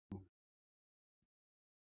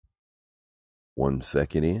1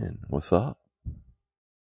 second in. What's up?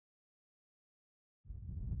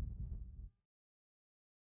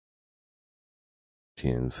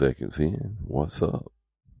 Ten seconds in. What's up?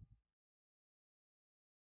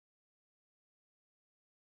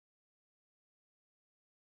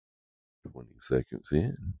 20 seconds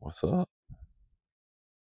in. What's up?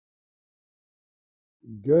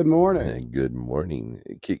 Good morning. And good morning.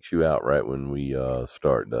 It kicks you out right when we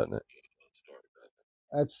start, doesn't it?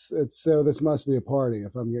 It's so this must be a party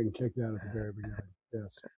if I'm getting kicked out at the very beginning.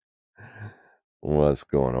 Yes. What's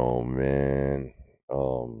going on, man?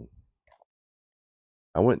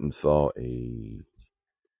 I went and saw a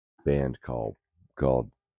band called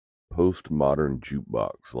Postmodern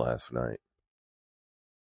Jukebox last night.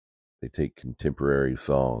 They take contemporary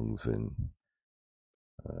songs and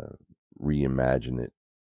reimagine it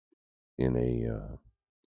in a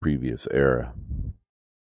previous era.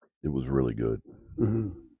 It was really good. Mm-hmm.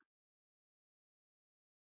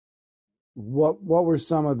 What were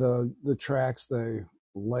some of the tracks they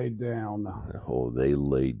laid down? Oh, they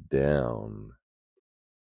laid down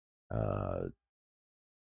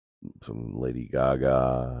some Lady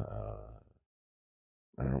Gaga.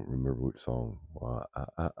 I don't remember which song.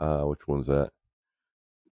 Which one's that?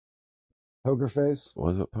 Poker Face?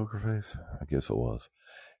 Was it Poker Face? I guess it was.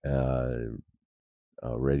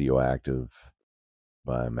 Radioactive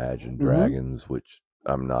by Imagine Dragons, which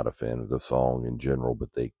I'm not a fan of the song in general,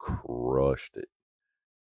 but they crushed it.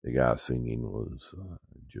 The guy singing was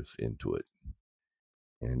just into it.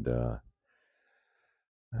 And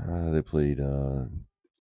they played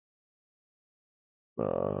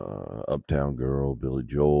Uptown Girl, Billy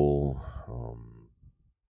Joel.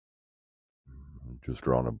 Just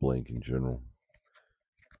drawing a blank in general.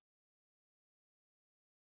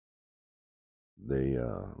 They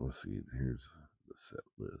let's see. Here's the set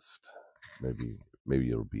list. Maybe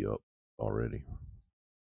it'll be up already.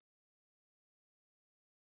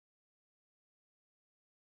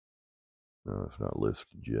 No, it's not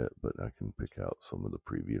listed yet, but I can pick out some of the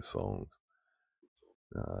previous songs.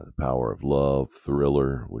 The Power of Love,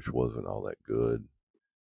 Thriller, which wasn't all that good.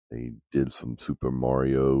 They did some Super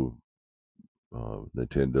Mario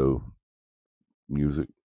Nintendo music.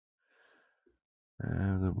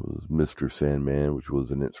 And there was Mr. Sandman, which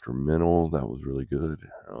was an instrumental. That was really good.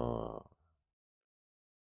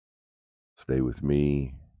 Stay With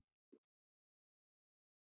Me.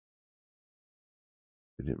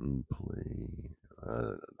 They didn't play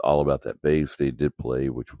All About That Bass. They did play,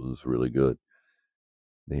 which was really good.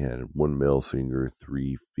 They had one male singer,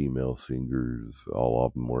 three female singers. All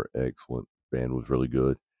of them were excellent. Band was really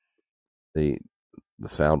good. The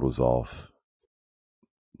sound was off.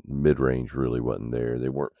 Mid range really wasn't there. They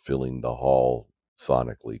weren't filling the hall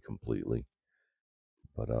sonically completely,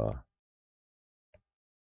 but it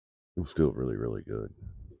was still really, really good.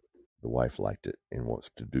 The wife liked it and wants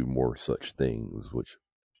to do more such things, which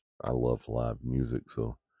I love live music,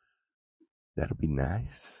 so that'll be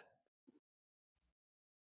nice.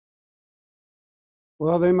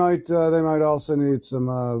 Well, they might also need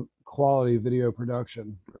some quality video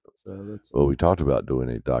production. So that's Well, we talked about doing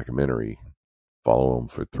a documentary, follow them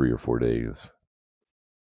for 3 or 4 days,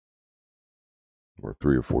 or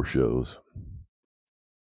 3 or 4 shows.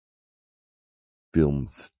 Film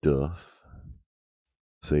stuff.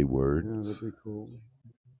 Say words. Yeah, that'd be cool.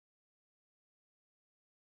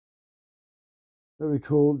 That'd be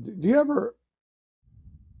cool. Do you ever?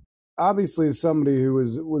 Obviously, as somebody who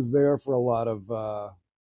was there for a lot of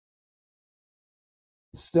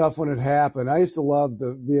stuff when it happened. I used to love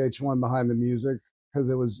the VH1 Behind the Music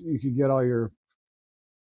because you could get all your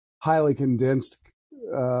highly condensed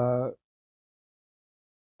uh,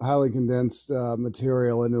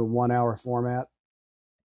 material into a 1 hour format.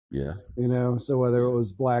 Yeah. So whether it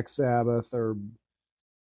was Black Sabbath or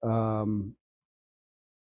I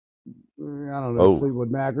don't know,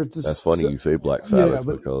 Fleetwood Mac. That's funny you say Black Sabbath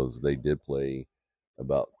because they did play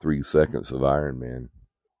about 3 seconds of Iron Man.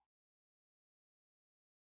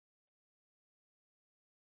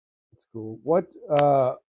 That's cool. What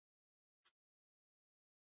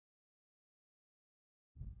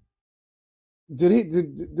did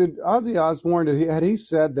Ozzy Osbourne had he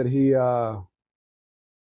said that he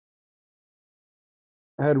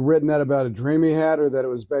had written that about a dream he had, or that it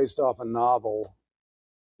was based off a novel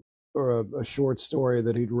or a short story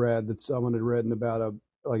that he'd read that someone had written about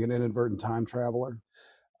an inadvertent time traveler?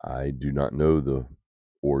 I do not know the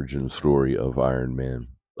origin story of Iron Man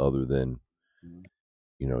other than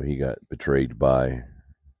he got betrayed by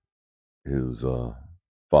his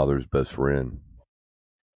father's best friend.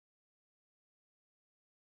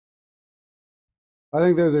 I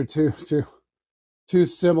think those are two two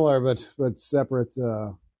similar but separate.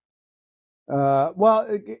 Well,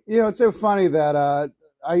 it's so funny that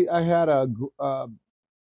I had a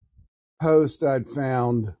post I'd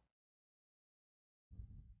found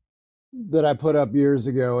that I put up years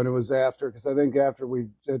ago, and it was after, because I think after we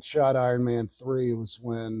had shot Iron Man 3 was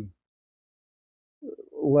when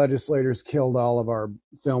legislators killed all of our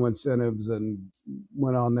film incentives and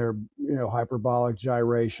went on their hyperbolic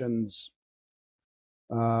gyrations.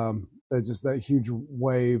 That huge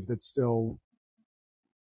wave that still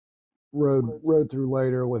rode through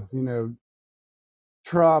later with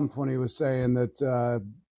Trump, when he was saying that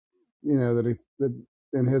that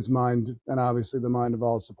in his mind, and obviously the mind of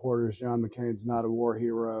all supporters, John McCain's not a war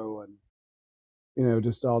hero, and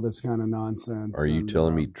just all this kind of nonsense. Are you And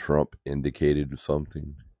telling me Trump indicated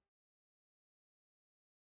something?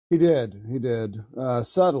 he did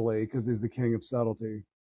subtly, because he's the king of subtlety.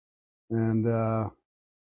 And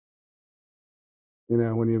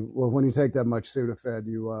when you take that much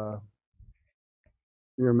Sudafed,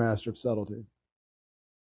 you're a master of subtlety.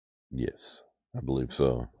 Yes, I believe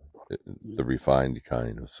so. It's the refined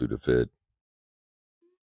kind of Sudafed.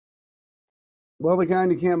 Well, the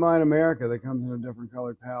kind you can't buy in America that comes in a different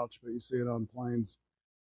colored pouch, but you see it on planes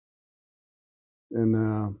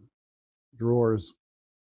in drawers.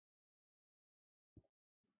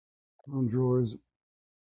 On drawers.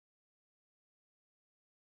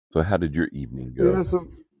 So how did your evening go? Yeah, so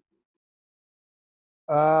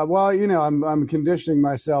well, I'm conditioning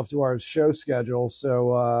myself to our show schedule,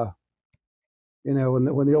 so when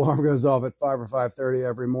the alarm goes off at 5 or 5:30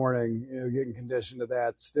 every morning, getting conditioned to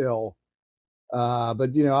that still. But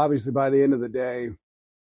obviously by the end of the day,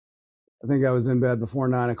 I think I was in bed before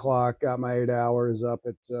 9 o'clock. Got my 8 hours up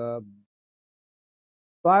at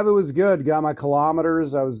 5. It was good. Got my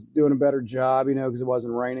kilometers. I was doing a better job, because it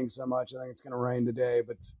wasn't raining so much. I think it's going to rain today,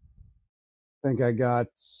 but I think I got.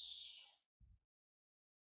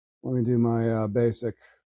 Let me do my basic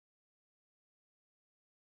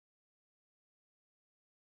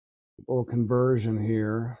little conversion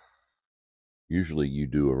here. Usually you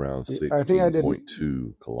do around I think I did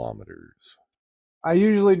 16.2 kilometers. I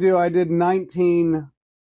usually do. I did 19.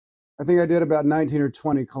 I think I did about 19 or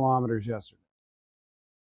 20 kilometers yesterday.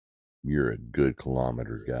 You're a good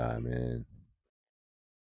kilometer guy, man.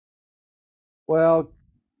 Well,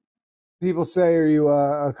 people say, "Are you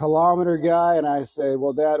a kilometer guy?" And I say,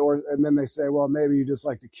 "Well, and then they say, "Well, maybe you just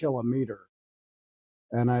like to kill a meter."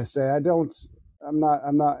 And I say, "I don't. I'm not.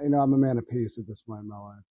 I'm not. I'm a man of peace at this point in my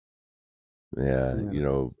life." Yeah,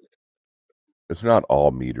 it's not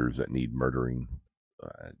all meters that need murdering.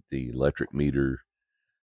 The electric meter,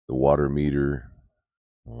 the water meter,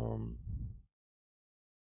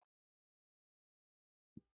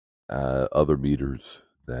 other meters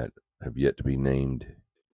that have yet to be named.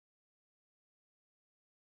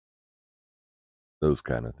 Those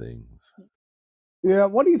kind of things. Yeah.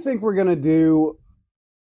 What do you think we're gonna do?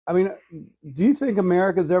 I mean, do you think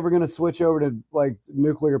America's ever going to switch over to like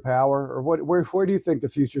nuclear power, or where do you think the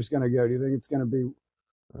future is going to go? Do you think it's going to be?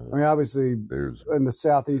 I mean, obviously, there's in the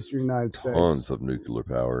southeastern United States, tons of nuclear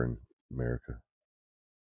power in America.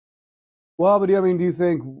 Well, but do you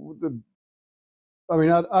think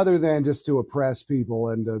other than just to oppress people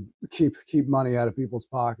and to keep money out of people's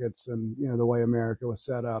pockets, and the way America was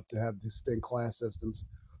set up to have distinct class systems,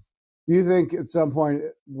 do you think at some point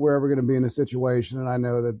we're ever going to be in a situation? And I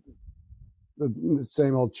know that the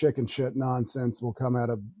same old chicken shit nonsense will come out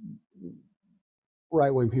of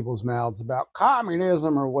right-wing people's mouths about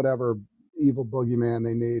communism or whatever evil boogeyman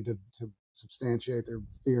they need to substantiate their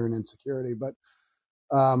fear and insecurity. But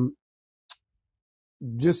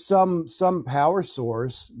just some power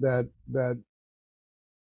source that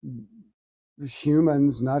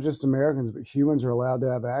humans, not just Americans, but humans, are allowed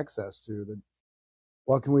to have access to. That,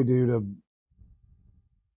 what can we do to?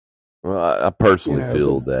 Well, I personally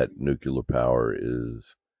feel that nuclear power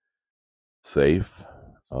is safe,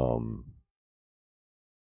 as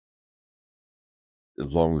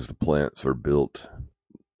long as the plants are built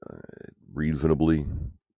reasonably,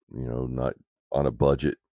 not on a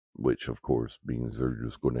budget, which of course means they're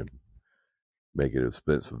just going to make it as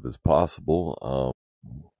expensive as possible.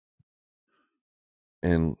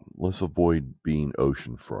 And let's avoid being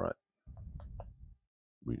oceanfront.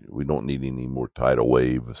 We don't need any more tidal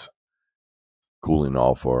waves cooling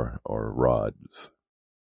off our rods.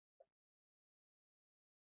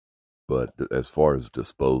 But as far as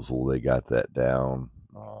disposal, they got that down.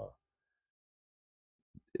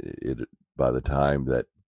 By the time that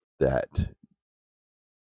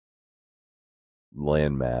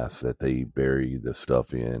landmass that they bury the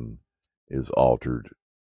stuff in is altered,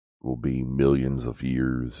 will be millions of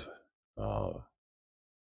years.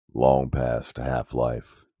 long past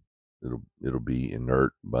half-life. It'll be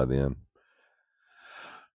inert by then.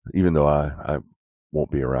 Even though I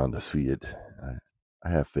won't be around to see it,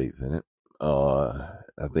 I have faith in it.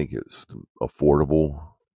 I think it's affordable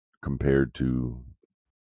compared to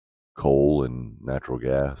coal and natural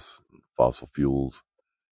gas, fossil fuels.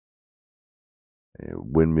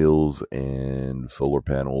 Windmills and solar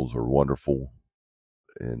panels are wonderful,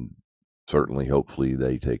 and certainly, hopefully,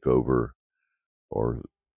 they take over, or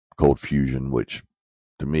cold fusion, which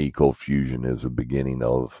to me, cold fusion is a beginning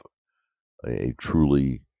of a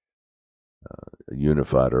truly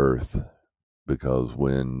unified Earth. Because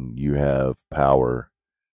when you have power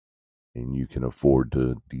and you can afford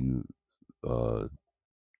uh,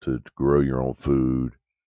 to grow your own food,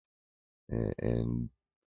 and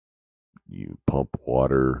you pump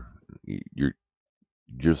water, you're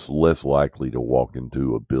just less likely to walk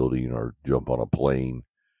into a building or jump on a plane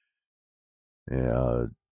uh,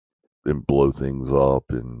 and blow things up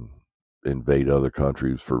and invade other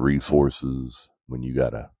countries for resources when you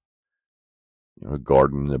got a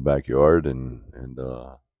garden in the backyard and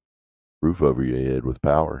roof over your head with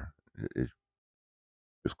power.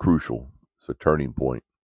 It's crucial. It's a turning point.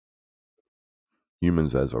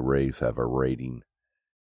 Humans as a race have a rating,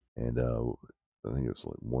 and I think it's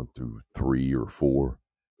like 1 through 3 or 4.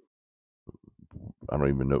 I don't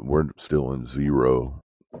even know. We're still in 0.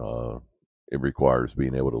 Uh, it requires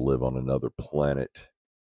being able to live on another planet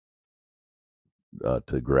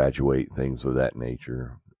to graduate, things of that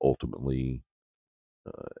nature. Ultimately,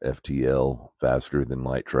 FTL, faster than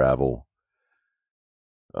light travel,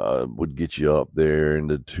 would get you up there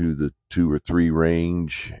into the 2 or 3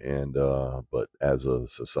 range. And but as a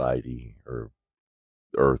society, or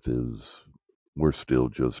Earth is, we're still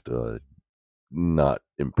just not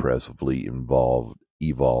impressively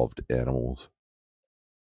evolved animals.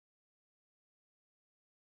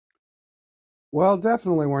 Well,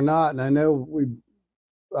 definitely we're not, and I know we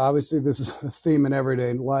obviously this is a theme in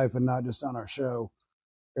everyday life and not just on our show.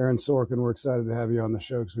 Aaron Sorkin, we're excited to have you on the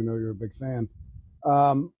show because we know you're a big fan.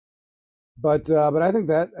 Um, but I think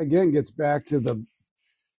that again gets back to the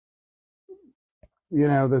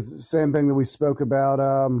the same thing that we spoke about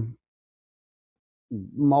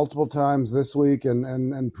multiple times this week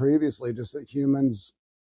and previously, just that humans,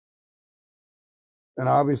 and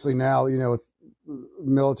obviously now with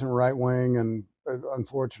militant right wing, and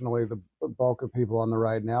unfortunately the bulk of people on the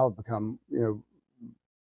right now have become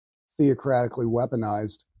theocratically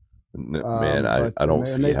weaponized. Man, But I don't and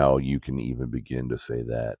see they how you can even begin to say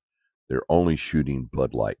that. They're only shooting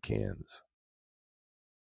Bud Light cans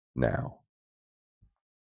now.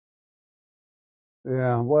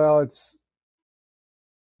 yeah, well, it's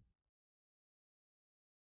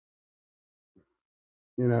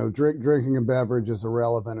drinking a beverage is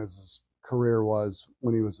irrelevant as his career was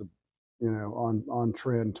when he was on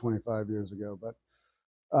trend 25 years ago. But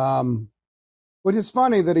which is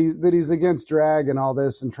funny that he's against drag and all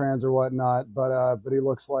this and trans or whatnot, but he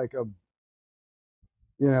looks like a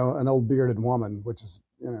an old bearded woman, which is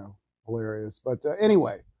hilarious. But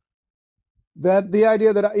anyway, that the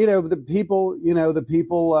idea that the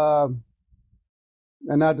people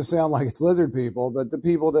and not to sound like it's lizard people, but the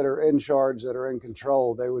people that are in charge, that are in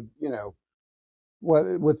control, they would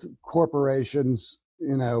with corporations,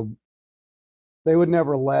 they would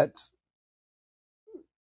never let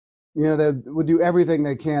they would do everything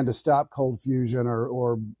they can to stop cold fusion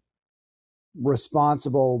or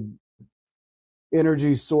responsible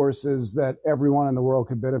energy sources that everyone in the world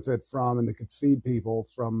could benefit from and that could feed people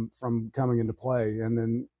from coming into play. And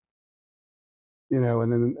then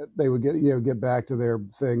they would get back to their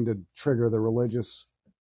thing to trigger the religious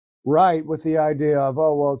right, with the idea of,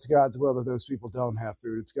 oh well, it's God's will that those people don't have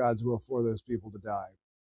food, it's God's will for those people to die.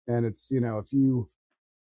 And it's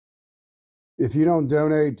if you don't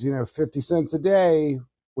donate 50 cents a day,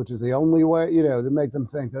 which is the only way to make them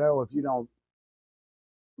think that, oh, if you don't,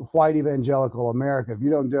 white evangelical America, if you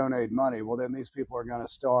don't donate money, well, then these people are going to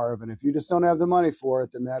starve. And if you just don't have the money for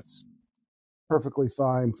it, then that's perfectly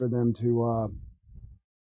fine for them to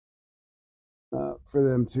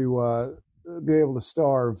be able to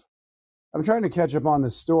starve. I'm trying to catch up on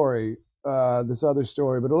this story, this other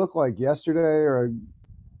story, but it looked like yesterday or a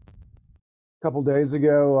couple days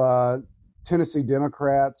ago, Tennessee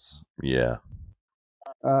Democrats, Yeah.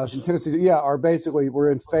 some Tennessee, yeah, are basically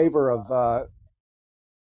we're in favor of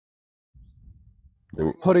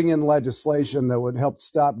putting in legislation that would help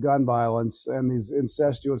stop gun violence, and these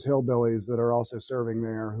incestuous hillbillies that are also serving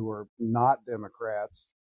there, who are not Democrats,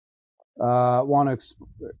 want to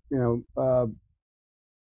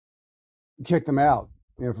kick them out,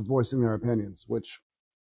 for voicing their opinions. Which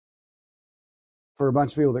for a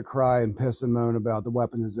bunch of people that cry and piss and moan about the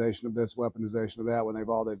weaponization of this, weaponization of that, when they've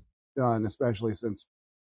done, especially since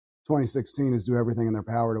 2016, is do everything in their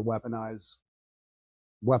power to weaponize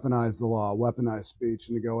the law, weaponize speech,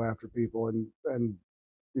 and to go after people and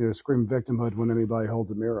scream victimhood when anybody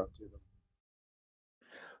holds a mirror up to them.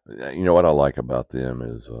 You know what I like about them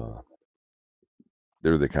is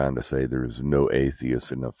they're the kind to say there's no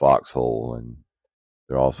atheist in the foxhole, and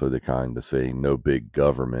they're also the kind to say no big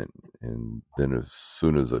government. And then as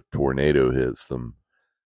soon as a tornado hits them,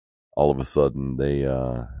 all of a sudden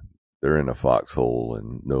they're in a foxhole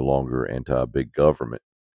and no longer anti-big government.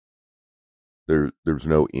 There's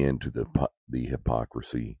no end to the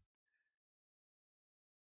hypocrisy.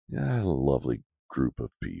 Yeah, a lovely group of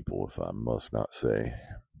people, if I must not say.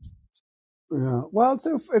 Yeah. Well,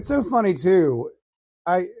 it's so funny too.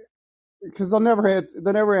 Because they'll never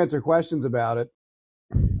answer questions about it.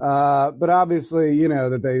 But obviously,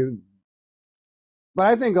 but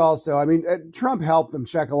I think also, I mean, Trump helped them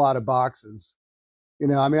check a lot of boxes.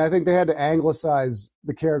 I mean, I think they had to anglicize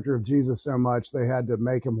the character of Jesus so much. They had to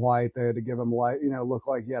make him white. They had to give him light, look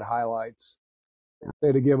like he had highlights. They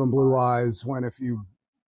had to give him blue eyes when if you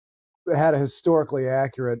had a historically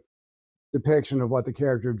accurate depiction of what the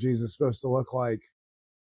character of Jesus is supposed to look like,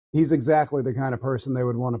 he's exactly the kind of person they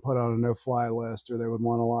would want to put on a no-fly list or they would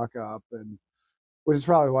want to lock up, and which is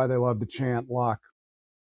probably why they love to chant "lock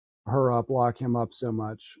her up, lock him up" so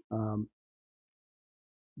much.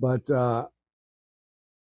 But to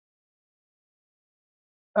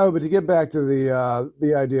get back to the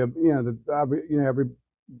idea of the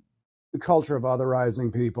culture of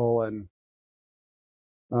otherizing people, and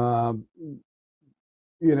um,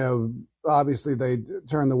 obviously they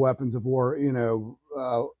turn the weapons of war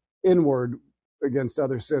inward against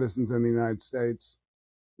other citizens in the United States.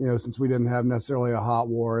 Since we didn't have necessarily a hot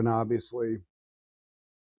war, and obviously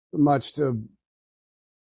much to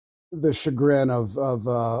the chagrin of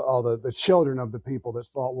all the children of the people that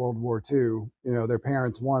fought World War II. Their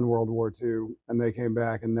parents won World War II, and they came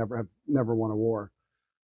back and never won a war.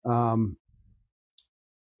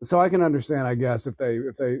 So I can understand, I guess, if they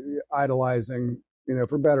idolizing,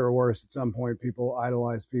 for better or worse, at some point people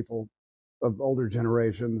idolize people of older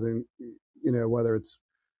generations, and whether it's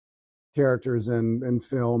characters in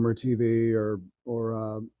film or TV or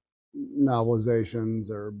novelizations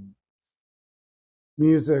or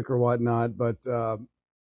music or whatnot, but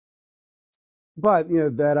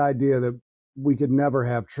that idea that we could never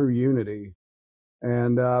have true unity.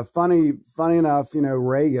 And funny enough,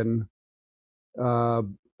 Reagan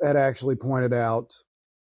had actually pointed out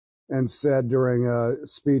and said during a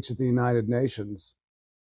speech at the United Nations,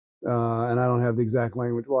 and I don't have the exact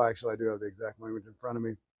language. Well, actually, I do have the exact language in front of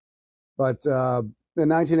me. But in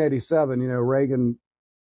 1987, Reagan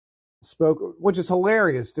spoke, which is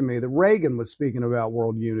hilarious to me, that Reagan was speaking about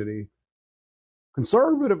world unity.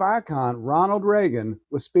 Conservative icon Ronald Reagan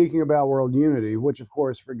was speaking about world unity, which, of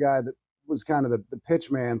course, for a guy that was kind of the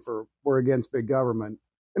pitch man for we're against big government,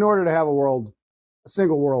 in order to have a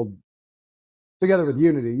single world together with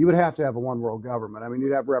unity, you would have to have a one world government. I mean,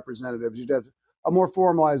 you'd have representatives, you'd have a more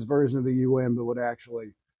formalized version of the UN that would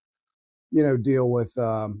actually, deal with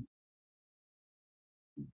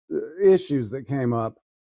issues that came up.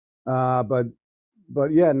 But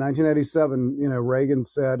yeah, in 1987, Reagan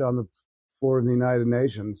said on the floor of the United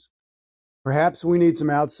Nations, perhaps we need some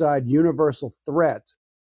outside universal threat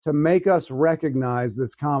to make us recognize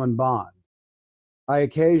this common bond. I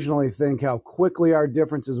occasionally think how quickly our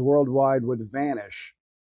differences worldwide would vanish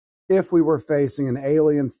if we were facing an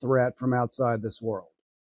alien threat from outside this world.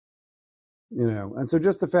 And so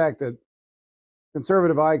just the fact that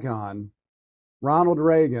conservative icon Ronald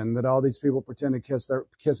Reagan, that all these people pretend to kiss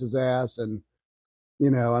his ass, and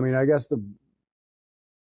I mean, I guess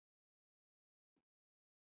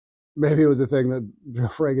maybe it was a thing that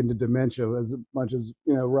drove Reagan to dementia as much as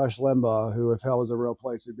Rush Limbaugh, who, if hell was a real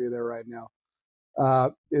place, he'd be there right now,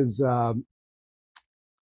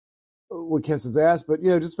 would kiss his ass. But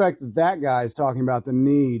just the fact that guy is talking about the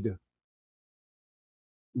need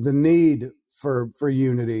for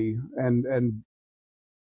unity, and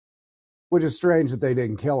which is strange that they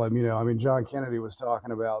didn't kill him. I mean, John Kennedy was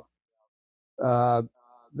talking about the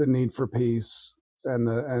need for peace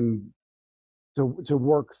and to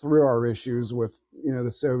work through our issues with the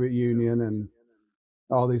Soviet Union and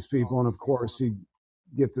all these people, and of course he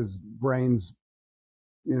gets his brains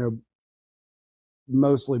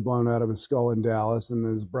mostly blown out of his skull in Dallas, and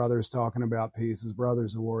his brother's talking about peace. His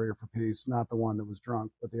brother's a warrior for peace, not the one that was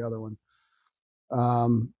drunk, but the other one.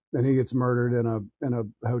 And he gets murdered in a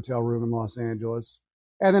hotel room in Los Angeles.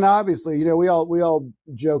 And then obviously, we all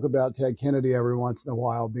joke about Ted Kennedy every once in a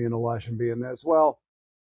while being a lush and being this. Well,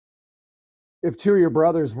 if two of your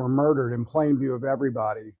brothers were murdered in plain view of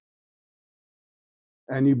everybody,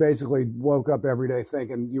 and you basically woke up every day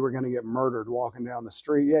thinking you were going to get murdered walking down the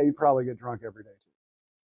street, yeah, you'd probably get drunk every day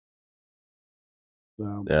too.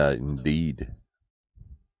 So Indeed.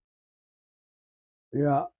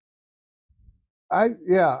 yeah,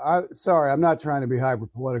 sorry, I'm not trying to be hyper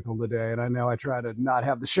political today, and I know I try to not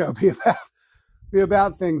have the show be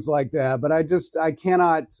about things like that, but I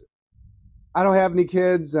cannot. I don't have any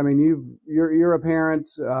kids. I mean, you're a parent,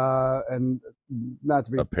 and not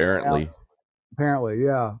to be Apparently. apparently,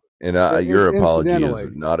 yeah. And your apology is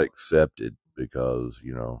Incidentally, not accepted because,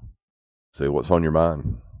 say what's on your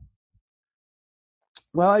mind.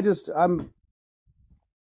 well,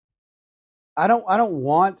 I don't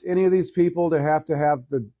want any of these people to have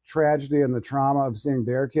the tragedy and the trauma of seeing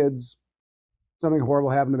their kids something horrible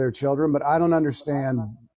happen to their children, but I don't understand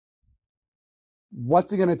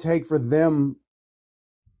what's it going to take for them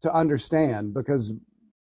to understand, because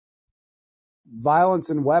violence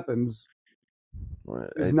and weapons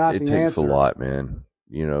is not It the takes a answer. lot, man.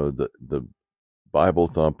 The Bible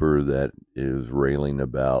thumper that is railing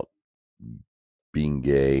about being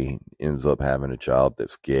gay ends up having a child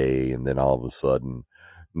that's gay, and then all of a sudden,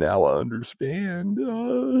 now I understand.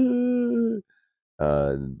 The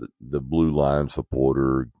Blue Line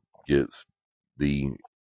supporter gets the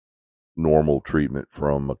normal treatment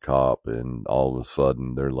from a cop, and all of a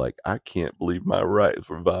sudden they're like, I can't believe my rights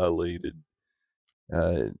were violated.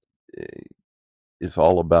 Uh, it's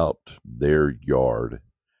all about their yard.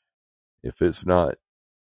 If it's not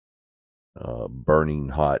burning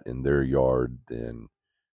hot in their yard, then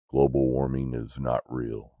global warming is not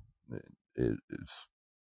real. It's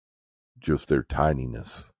just their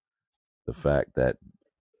tininess. The fact that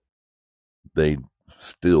they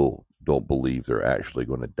still don't believe they're actually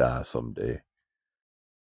going to die someday.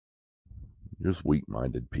 Just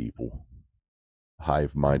weak-minded people,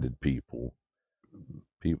 hive-minded people,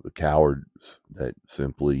 cowards that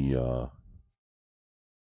simply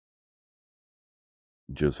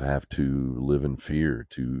just have to live in fear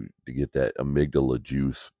to get that amygdala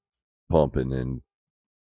juice pumping and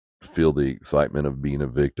feel the excitement of being a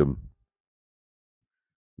victim.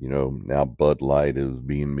 Now Bud Light is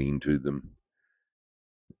being mean to them.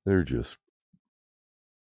 They're just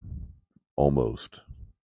almost,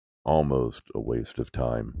 almost a waste of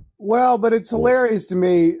time. Well, but it's Well, hilarious to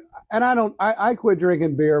me, and I quit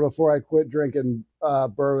drinking beer before I quit drinking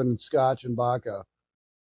bourbon and scotch and vodka,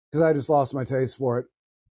 because I just lost my taste for it.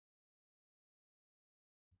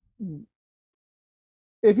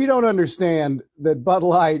 If you don't understand that Bud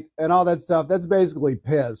Light and all that stuff, that's basically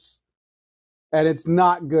piss, and it's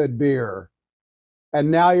not good beer, and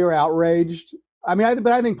now you're outraged. I mean,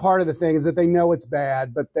 but I think part of the thing is that they know it's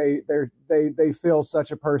bad, but they feel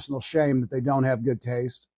such a personal shame that they don't have good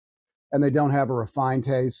taste, and they don't have a refined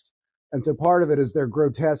taste. And so part of it is their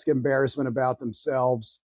grotesque embarrassment about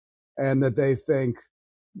themselves, and that they think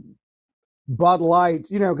Bud Light,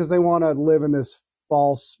 because they want to live in this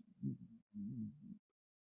false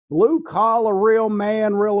blue collar, real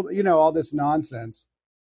man, real, all this nonsense,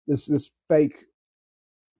 this fake.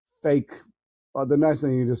 The nice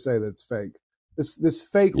thing you just say that's fake. This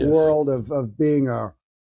fake yes, world of being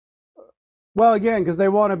well, again, because they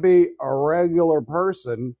want to be a regular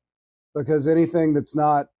person, because anything that's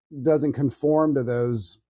not doesn't conform to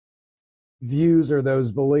those views or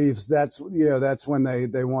those beliefs, that's when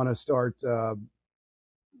they want to start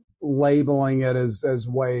labeling it as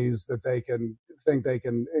ways that they can think they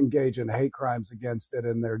can engage in hate crimes against it,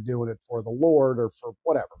 and they're doing it for the Lord or for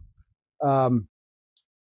whatever. Um,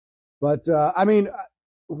 but I mean,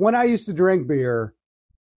 when I used to drink beer,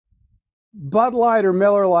 Bud Light or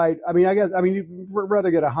Miller Light. I mean, you'd rather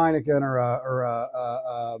get a Heineken or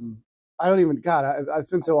I don't even. God, it's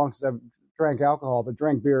been so long since I've drank alcohol, but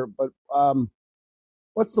drank beer. But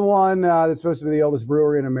what's the one that's supposed to be the oldest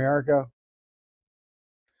brewery in America?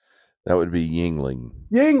 that would be Yingling.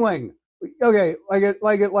 Yingling. Okay,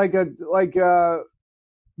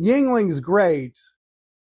 Yingling's great.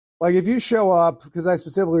 Like if you show up, because I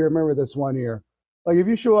specifically remember this one year. Like if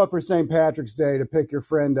you show up for St. Patrick's Day to pick your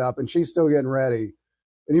friend up, and she's still getting ready,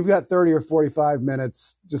 and you've got 30 or 45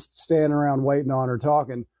 minutes just standing around waiting on her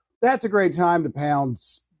talking, that's a great time to pound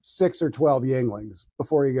 6 or 12 Yinglings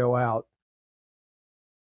before you go out.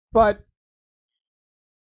 But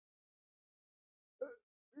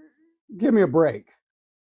give me a break.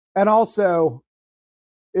 And also,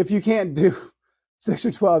 if you can't do 6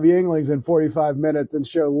 or 12 Yinglings in 45 minutes and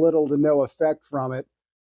show little to no effect from it,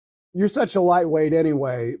 you're such a lightweight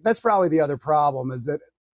anyway. That's probably the other problem, is that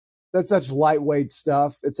that's such lightweight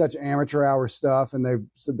stuff. It's such amateur hour stuff, and they've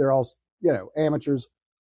said they're all amateurs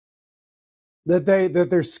that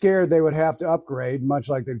they're scared they would have to upgrade, much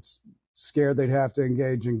like they're scared they'd have to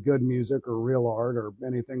engage in good music or real art or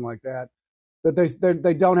anything like that. That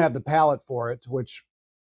they don't have the palate for it. Which,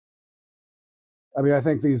 I mean, I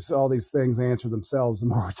think all these things answer themselves the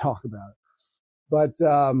more we talk about it. But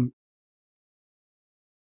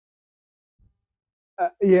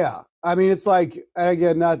yeah, I mean, it's like,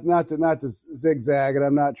 again, not to zigzag, and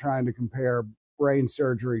I'm not trying to compare brain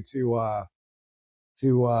surgery to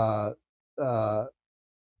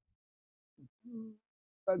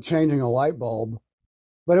changing a light bulb,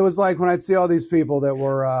 but it was like when I'd see all these people that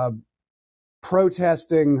were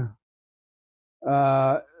protesting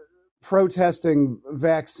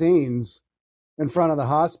vaccines in front of the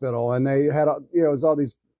hospital, and they had it was all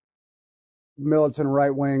these militant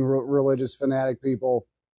right-wing religious fanatic people.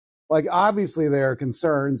 Like, obviously there are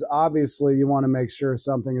concerns. Obviously you want to make sure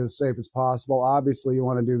something is as safe as possible. Obviously you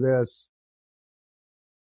want to do this.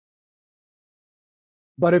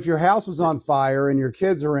 But if your house was on fire and your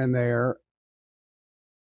kids are in there,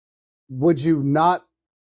 would you not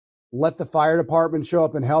let the fire department show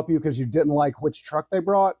up and help you because you didn't like which truck they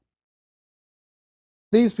brought?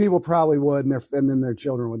 These people probably would, and then their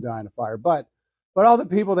children would die in a fire. But all the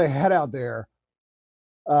people they had out there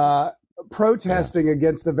protesting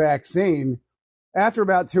against the vaccine, after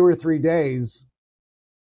about 2 or 3 days,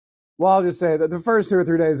 well, I'll just say that the first 2 or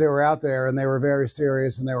 3 days they were out there and they were very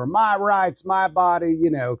serious, and they were my rights, my body,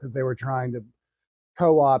 because they were trying to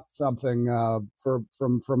co-opt something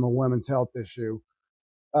from a women's health issue.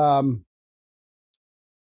 The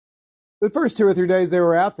first 2 or 3 days they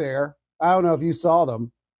were out there, I don't know if you saw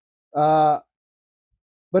them, but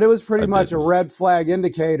it was pretty much a red flag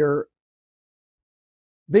indicator.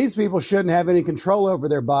 These people shouldn't have any control over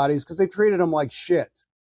their bodies because they treated them like shit.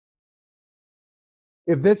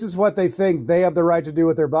 If this is what they think they have the right to do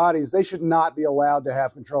with their bodies, they should not be allowed to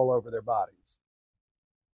have control over their bodies.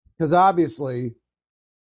 Because obviously,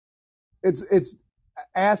 it's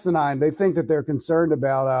asinine. They think that they're concerned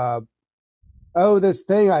about, this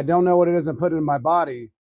thing, I don't know what it is, and put it in my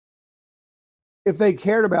body. If they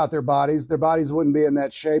cared about their bodies wouldn't be in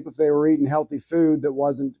that shape. If they were eating healthy food that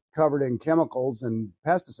wasn't covered in chemicals and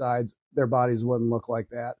pesticides, their bodies wouldn't look like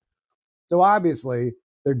that. So obviously,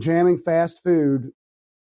 they're jamming fast food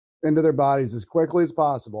into their bodies as quickly as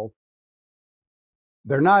possible.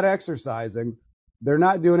 They're not exercising. They're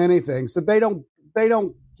not doing anything. So they don't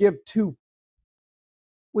give two,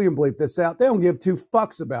 we can bleep this out, they don't give two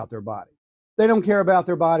fucks about their body. They don't care about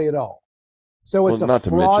their body at all. So it's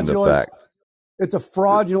it's a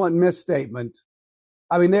fraudulent misstatement.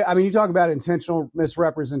 I mean, you talk about intentional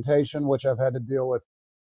misrepresentation, which I've had to deal with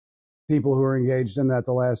people who are engaged in that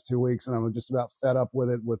the last 2 weeks, and I'm just about fed up with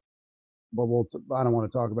it. But I don't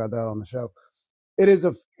want to talk about that on the show. It is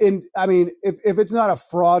if it's not a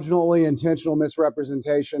fraudulently intentional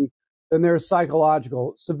misrepresentation, then there's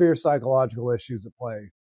severe psychological issues at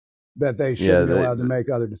play that they shouldn't be allowed to make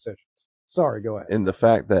other decisions. Sorry, go ahead. And the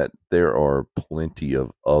fact that there are plenty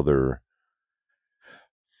of other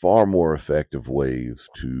far more effective ways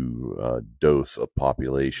to dose a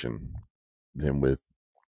population than with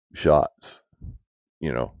shots.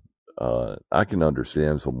 I can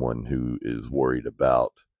understand someone who is worried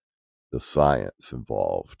about the science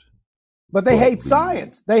involved. But they hate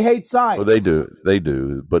science. They hate science. Well, they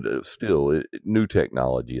do. But still, new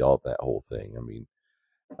technology, all that whole thing. I mean,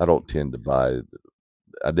 I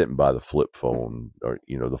didn't buy the flip phone or,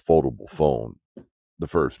 the foldable phone, the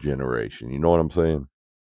first generation. You know what I'm saying?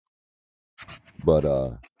 But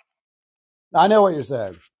I know what you're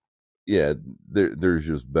saying. Yeah, there's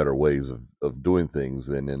just better ways of doing things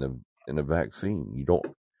than in a vaccine.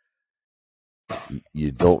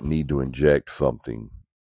 You don't need to inject something.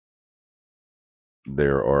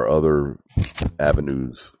 There are other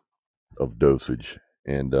avenues of dosage,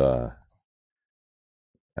 and I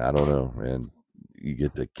don't know. And you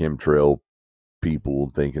get the chemtrail people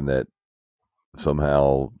thinking that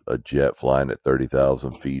somehow a jet flying at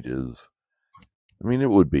 30,000 feet is. I mean,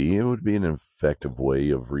 it would be an effective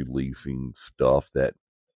way of releasing stuff that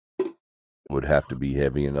would have to be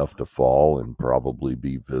heavy enough to fall and probably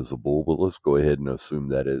be visible. But let's go ahead and assume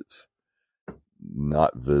that it's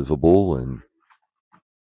not visible. And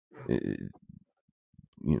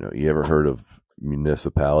you ever heard of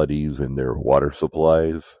municipalities and their water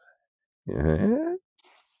supplies? 100%.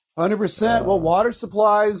 Well, water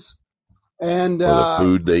supplies and the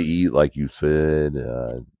food they eat, like you said.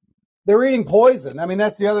 They're eating poison. I mean,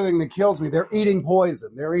 that's the other thing that kills me. They're eating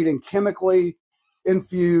poison. They're eating chemically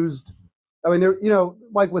infused I mean, they're,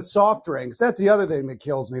 like with soft drinks, that's the other thing that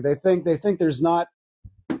kills me. They think there's not,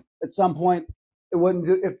 at some point, it wouldn't,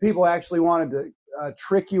 if people actually wanted to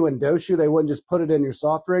trick you and dose you, they wouldn't just put it in your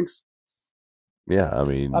soft drinks. Yeah, I I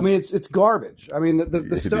mean, mean, it's garbage. I mean, the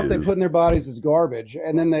it stuff they is. put in their bodies is garbage,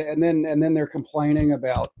 and then they're complaining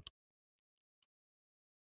about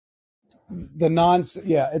the nonsense.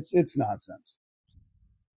 Yeah, it's nonsense.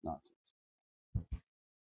 Nonsense.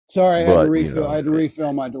 Sorry, I had to But refill. I had to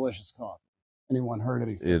refill my delicious coffee. Anyone heard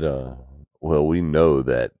any it footsteps? well, we know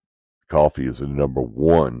that coffee is the number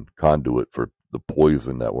one conduit for the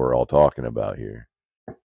poison that we're all talking about here.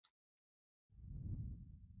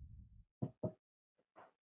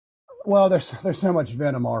 Well, there's so much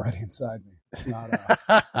venom already inside me. It's not.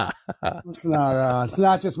 It's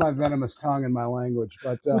not just my venomous tongue and my language,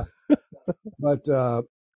 but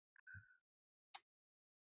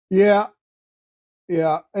yeah,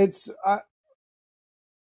 yeah. It's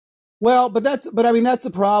well, but I mean that's the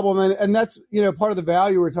problem, and that's part of the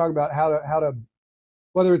value we're talking about, how to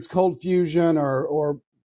whether it's cold fusion or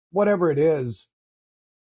whatever it is.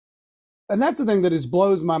 And that's the thing that just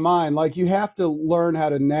blows my mind. Like, you have to learn how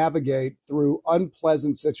to navigate through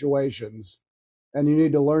unpleasant situations, and you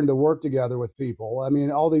need to learn to work together with people. I mean,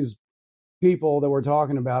 all these people that we're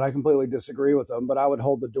talking about, I completely disagree with them, but I would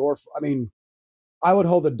hold the door. I would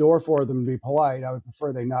hold the door for them to be polite. I would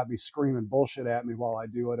prefer they not be screaming bullshit at me while I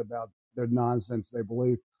do it about their nonsense they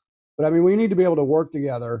believe. But I mean, we need to be able to work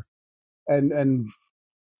together, and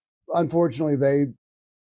unfortunately,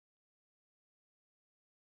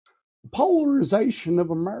 polarization of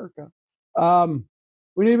America. Um,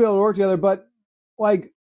 we need to be able to work together, but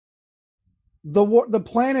like the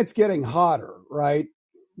planet's getting hotter, right?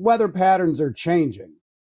 Weather patterns are changing.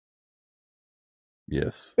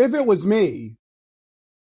 Yes. If it was me,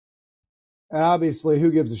 and obviously,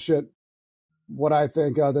 who gives a shit what I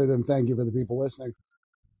think other than thank you for the people listening?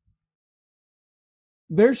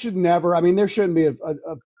 There should never. I mean, there shouldn't be a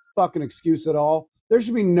fucking excuse at all. There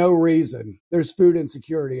should be no reason there's food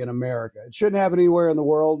insecurity in America. It shouldn't happen anywhere in the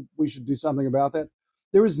world. We should do something about that.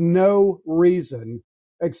 There is no reason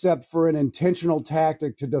except for an intentional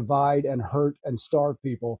tactic to divide and hurt and starve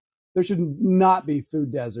people. There should not be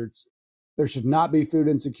food deserts. There should not be food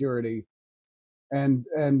insecurity. And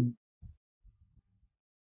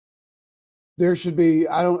there should be,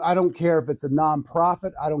 I don't care if it's a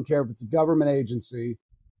nonprofit, I don't care if it's a government agency.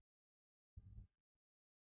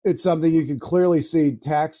 It's something you can clearly see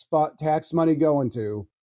tax money going to.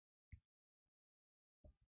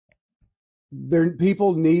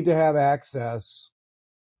 People need to have access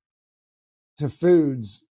to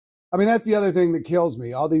foods. I mean, that's the other thing that kills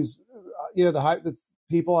me. All these, the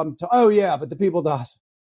people. Oh yeah, but the people, the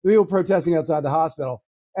people protesting outside the hospital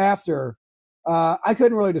after. I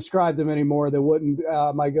couldn't really describe them anymore. That wouldn't.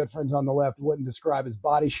 My good friends on the left wouldn't describe as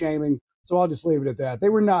body shaming. So I'll just leave it at that. They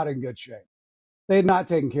were not in good shape. They had not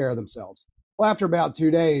taken care of themselves. Well, after about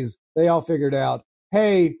 2 days, they all figured out,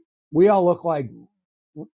 hey, we all look like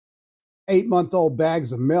 8-month-old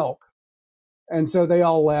bags of milk. And so they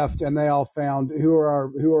all left, and they all found who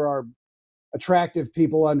are our attractive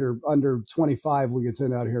people under 25 we could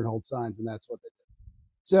send out here and hold signs, and that's what they did.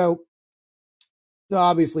 So to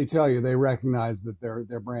obviously tell you, they recognize that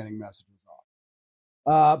their branding message was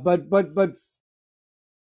off. But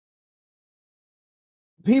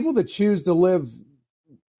people that choose to live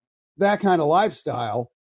that kind of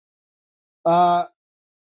lifestyle,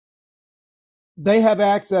 they have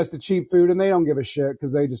access to cheap food, and they don't give a shit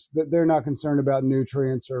because they're not concerned about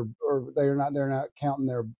nutrients, or they're not counting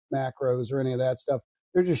their macros or any of that stuff.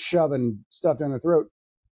 They're just shoving stuff down their throat.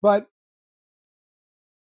 But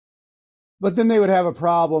then they would have a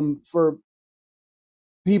problem for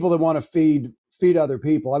people that want to feed other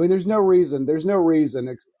people. I mean, there's no reason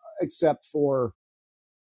except for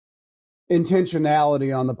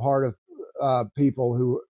intentionality on the part of people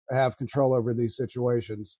who have control over these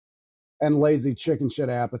situations, and lazy chicken shit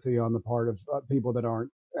apathy on the part of people that aren't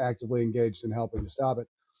actively engaged in helping to stop it.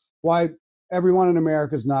 Why everyone in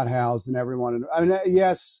America is not housed, and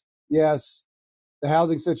yes, the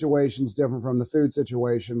housing situation is different from the food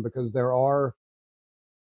situation, because there are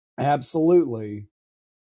absolutely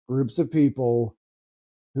groups of people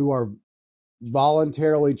who are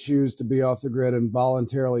voluntarily choose to be off the grid and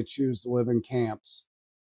voluntarily choose to live in camps.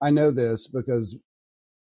 I know this because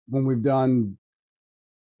when we've done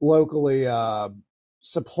locally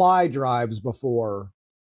supply drives before,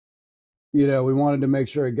 we wanted to make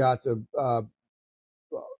sure it got to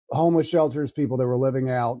homeless shelters, people that were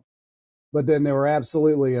living out. But then there were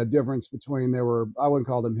absolutely a difference between, I wouldn't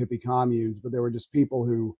call them hippie communes, but there were just people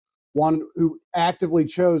who actively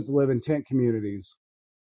chose to live in tent communities.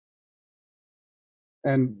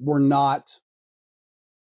 and were not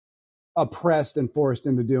oppressed and forced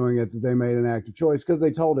into doing it, that they made an active choice, because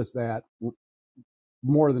they told us that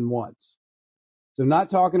more than once. So not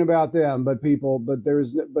talking about them, but people, but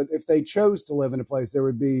if they chose to live in a place, there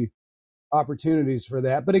would be opportunities for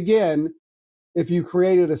that. But again, if you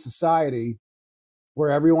created a society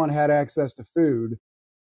where everyone had access to food,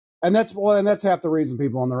 and that's half the reason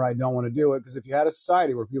people on the right don't want to do it, because if you had a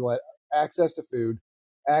society where people had access to food,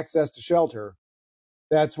 access to shelter,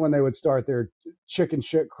 that's when they would start their chicken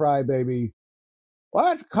shit crybaby. Well,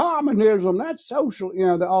 that's communism. That's social.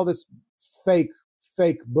 All this fake,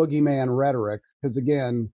 fake boogeyman rhetoric. Because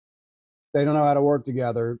again, they don't know how to work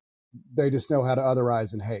together. They just know how to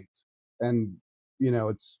otherize and hate. And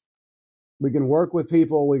it's we can work with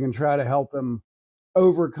people. We can try to help them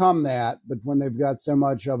overcome that. But when they've got so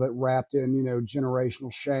much of it wrapped in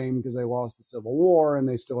generational shame because they lost the Civil War and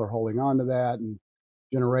they still are holding on to that, and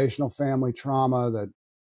generational family trauma that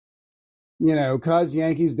because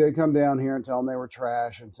Yankees did come down here and tell them they were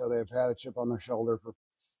trash, and so they've had a chip on their shoulder for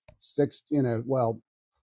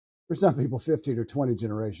for some people, 15 or 20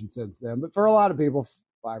 generations since then, but for a lot of people,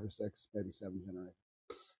 5 or 6, maybe 7 generations.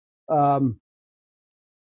 Um,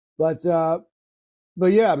 but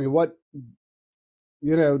yeah, I mean, what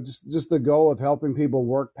just the goal of helping people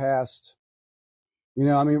work past.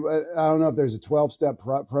 I mean, I don't know if there's a 12-step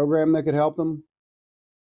program that could help them.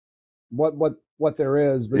 What there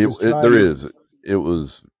is, but just There trying. is. It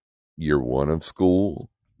was year 1 of school,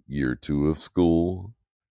 year 2 of school,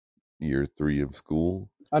 year 3 of school.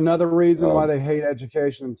 Another reason why they hate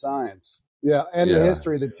education and science. Yeah, and the Yeah.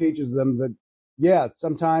 history that teaches them that,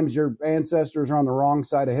 sometimes your ancestors are on the wrong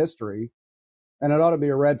side of history, and it ought to be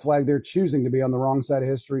a red flag they're choosing to be on the wrong side of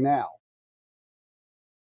history now.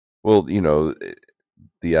 Well,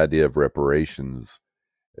 the idea of reparations,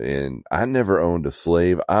 and I never owned a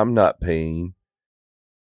slave. I'm not paying.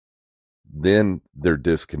 Then they're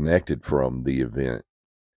disconnected from the event.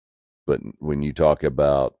 But when you talk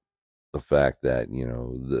about the fact that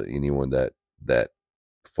anyone that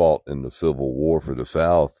fought in the Civil War for the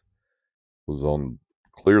South was on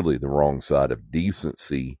clearly the wrong side of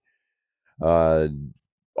decency, uh,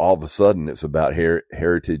 all of a sudden it's about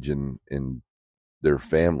heritage and their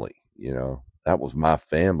family. That was my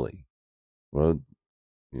family. Well,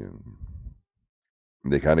 you know,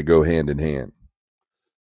 they kind of go hand in hand.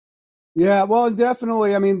 Yeah, well,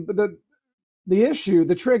 definitely. I mean,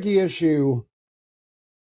 the tricky issue.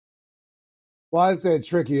 Well, I'd say a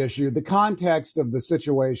tricky issue. The context of the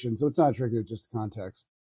situation. So it's not tricky; it's just the context.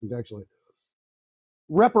 Actually,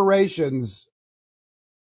 reparations,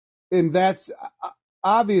 and that's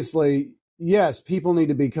obviously, yes, people need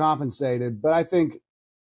to be compensated, but I think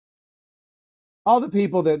all the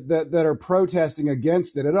people that are protesting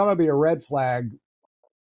against it ought to be a red flag.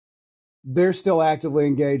 They're still actively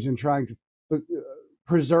engaged in trying to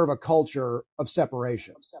preserve a culture of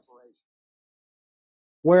separation.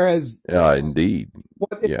 Whereas, Yeah, indeed.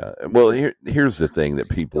 Yeah. Well, here's the thing that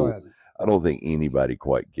go people, ahead. I don't think anybody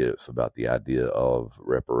quite gets about the idea of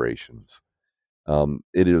reparations.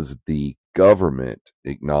 It is the government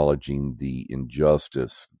acknowledging the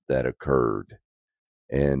injustice that occurred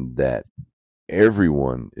and that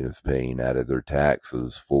everyone is paying out of their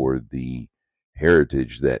taxes for the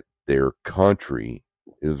heritage that their country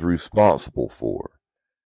is responsible for.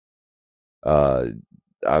 Uh,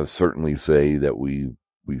 I would certainly say that we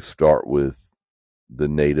start with the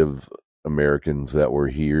Native Americans that were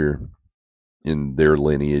here in their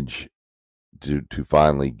lineage to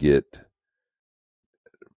finally get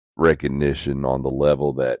recognition on the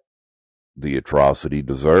level that the atrocity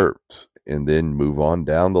deserves, and then move on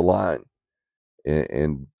down the line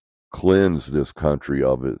and cleanse this country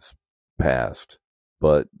of its past.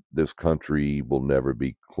 But this country will never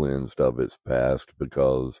be cleansed of its past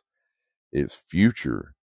because its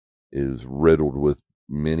future is riddled with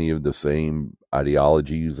many of the same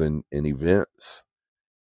ideologies and events.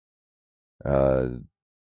 Uh,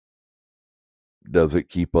 does it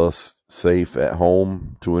keep us safe at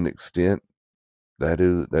home to an extent?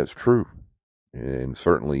 That's true, and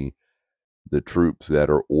certainly the troops that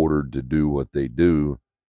are ordered to do what they do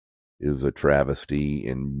is a travesty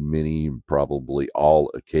in many, probably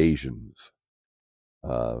all occasions.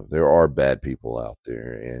 There are bad people out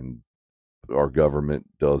there, and our government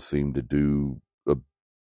does seem to do a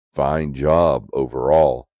fine job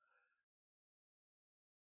overall.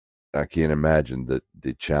 I can't imagine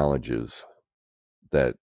the challenges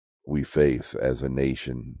that we face as a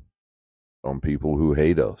nation on people who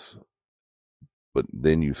hate us. But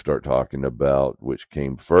then you start talking about which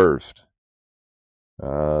came first.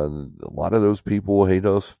 A lot of those people hate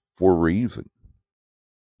us for a reason.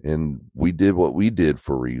 And we did what we did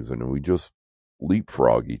for a reason, and we just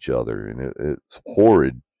leapfrog each other, and it's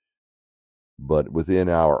horrid. But within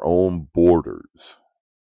our own borders,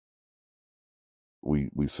 we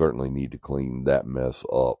certainly need to clean that mess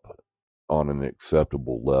up on an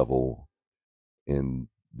acceptable level, and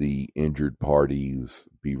the injured parties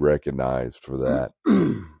be recognized for that.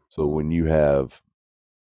 So when you have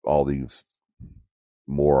all these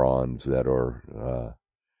morons that are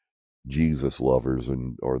Jesus lovers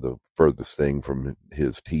and or the furthest thing from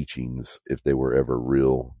his teachings, if they were ever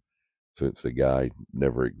real, since the guy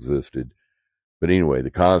never existed. But anyway, the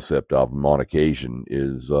concept of him on occasion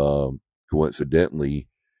is coincidentally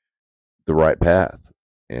the right path,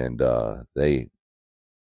 and the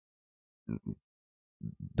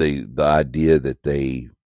idea that they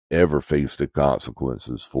ever face the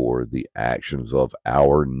consequences for the actions of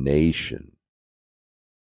our nation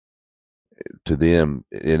to them,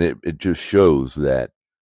 and it just shows that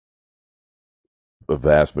a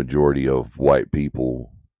vast majority of white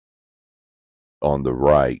people on the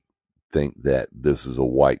right think that this is a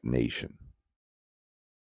white nation.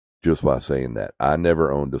 Just by saying that I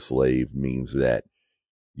never owned a slave means that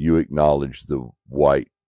you acknowledge the white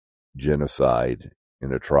genocide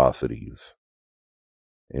and atrocities,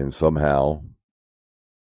 and somehow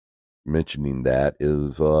mentioning that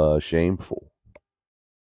is shameful.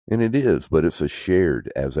 And it is, but it's a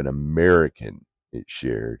shared, as an American, it's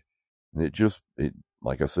shared. And it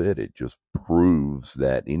like I said, it just proves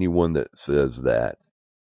that anyone that says that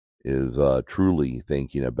is truly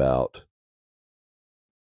thinking about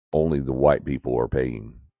only the white people are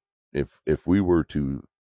paying. If we were to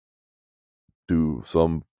do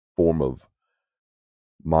some form of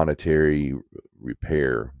monetary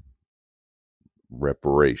repair,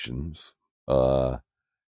 reparations,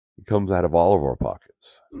 it comes out of all of our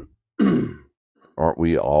pockets. Aren't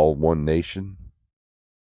we all one nation?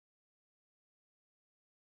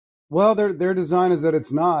 Well, their design is that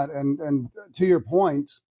it's not, and to your point,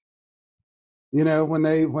 when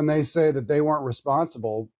they say that they weren't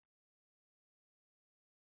responsible,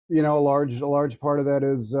 a large part of that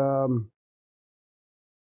is, that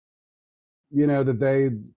they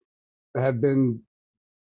have been,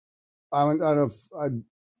 I don't know if I'd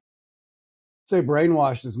say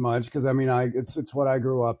brainwashed as much, because I mean, it's what I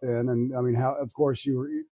grew up in, and I mean, how, of course, I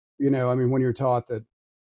mean, when you're taught that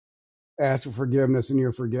ask for forgiveness and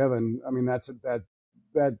you're forgiven, I mean,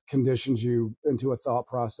 that conditions you into a thought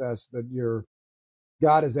process that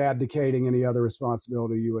God is abdicating any other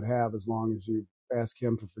responsibility you would have as long as you ask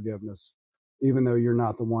Him for forgiveness, even though you're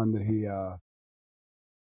not the one that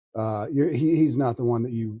He's not the one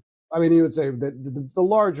that you. I mean, he would say that the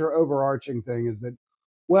larger overarching thing is that,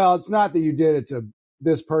 well, it's not that you did it to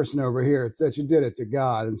this person over here; it's that you did it to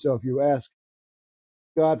God. And so, if you ask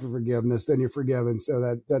God for forgiveness, then you're forgiven. So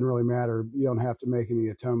that doesn't really matter. You don't have to make any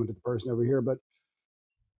atonement to the person over here. But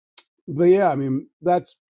yeah, I mean,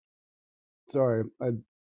 that's sorry.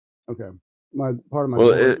 Okay, my part of my Well,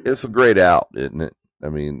 board. it's a great out, isn't it? I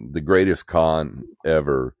mean, the greatest con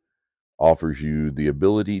ever offers you the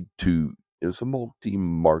ability to. It's a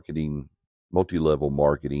multi-level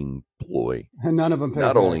marketing ploy. And none of them pay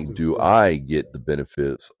Not only taxes. do Yeah. I get the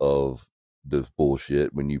benefits of this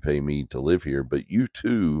bullshit when you pay me to live here, but you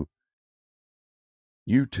too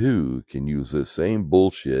can use this same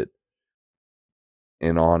bullshit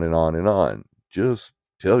and on and on and on. Just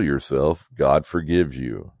tell yourself God forgives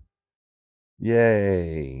you.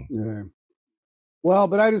 Yay. Yeah. Well,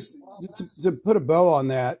 but I just to put a bow on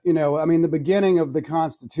that, I mean, the beginning of the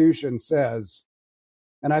Constitution says,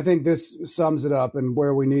 and I think this sums it up and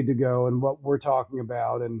where we need to go and what we're talking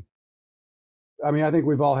about. And I mean, I think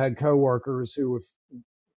we've all had coworkers who, if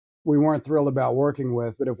we weren't thrilled about working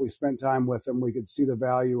with, but if we spent time with them, we could see the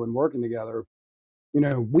value in working together.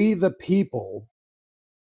 We, the people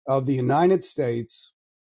of the United States,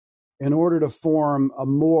 in order to form a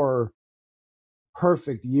more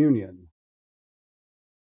perfect union.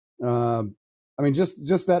 Uh, I mean,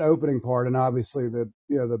 just that opening part, and obviously the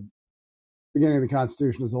beginning of the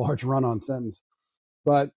Constitution is a large run-on sentence.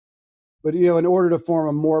 But in order to form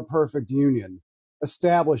a more perfect union,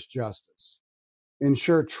 establish justice,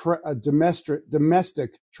 ensure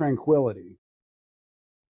domestic tranquility,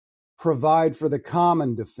 provide for the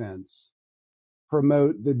common defense,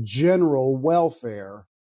 promote the general welfare,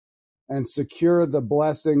 and secure the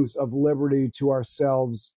blessings of liberty to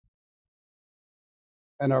ourselves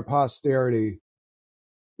and our posterity,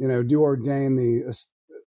 do ordain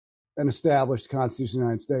an established Constitution of the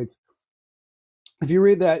United States. If you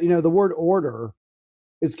read that, the word order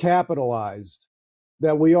is capitalized,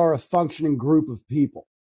 that we are a functioning group of people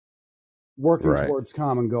working Right. towards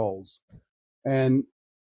common goals. And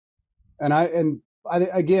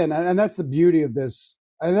Again, and that's the beauty of this.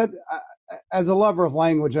 And that, as a lover of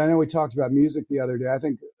language, I know we talked about music the other day. I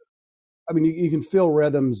mean, you can feel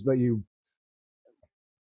rhythms, but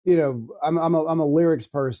I'm a lyrics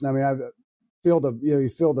person. I mean, I feel you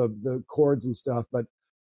feel the chords and stuff, but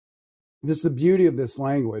just the beauty of this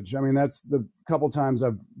language. I mean, that's the couple times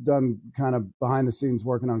I've done kind of behind the scenes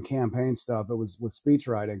working on campaign stuff. It was with speech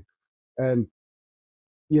writing, and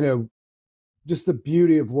you know, just the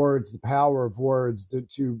beauty of words, the power of words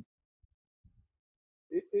to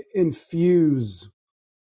infuse,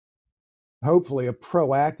 hopefully, a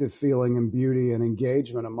proactive feeling and beauty and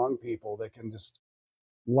engagement among people that can just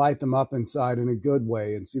light them up inside in a good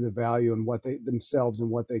way and see the value in what they themselves and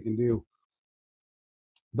what they can do.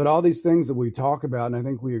 But all these things that we talk about, and I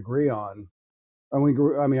think we agree on,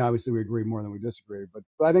 and I mean, obviously we agree more than we disagree, but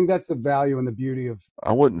I think that's the value and the beauty of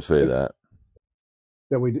I wouldn't say it, that.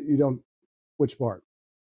 that you don't, which part?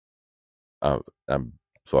 I'm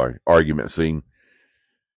sorry. Argument scene.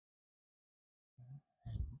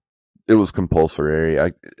 It was compulsory.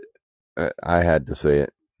 I had to say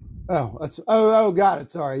it. Got it.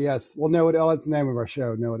 Sorry. Yes. Well, no, that's the name of our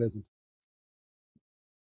show. No, it isn't.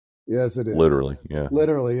 Yes, it is. Literally, yeah.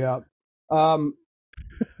 Literally, yeah. Um,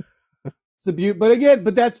 it's the beauty, but again,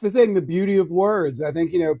 but that's the thing, the beauty of words. I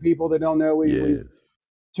think, people that don't know, we Yes.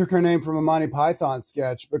 took her name from a Monty Python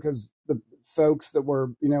sketch because the folks that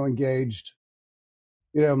were, engaged,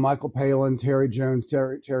 Michael Palin, Terry Jones,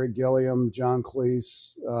 Terry Gilliam, John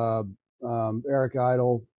Cleese, Eric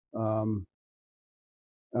Idle, um,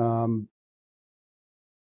 um,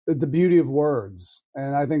 the beauty of words.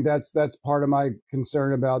 And I think that's part of my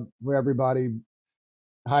concern about where everybody,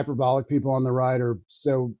 hyperbolic people on the right, are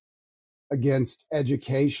so against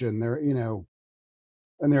education.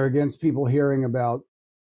 And they're against people hearing about.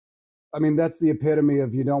 I mean, that's the epitome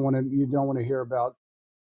of you don't want to hear about.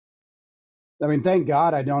 I mean, thank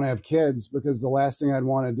God I don't have kids, because the last thing I'd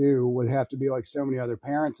want to do would have to be like so many other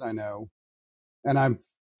parents I know. And I'm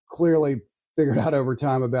clearly figured out over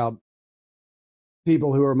time about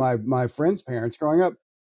people who are my friends' parents growing up.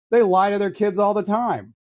 They lie to their kids all the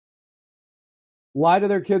time. And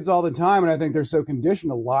I think they're so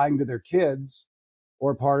conditioned to lying to their kids,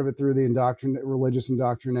 or part of it through the religious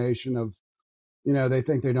indoctrination of, they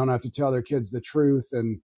think they don't have to tell their kids the truth,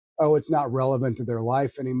 and it's not relevant to their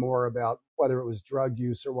life anymore about whether it was drug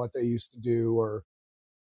use or what they used to do or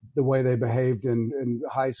the way they behaved in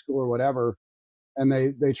high school or whatever. And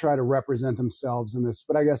they try to represent themselves in this.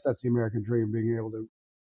 But I guess that's the American dream, being able to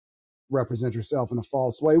represent yourself in a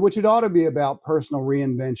false way, which it ought to be about personal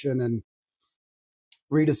reinvention and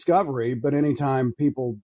rediscovery. But anytime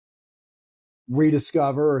people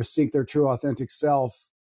rediscover or seek their true authentic self,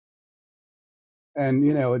 and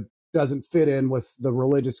it doesn't fit in with the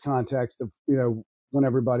religious context of, when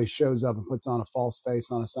everybody shows up and puts on a false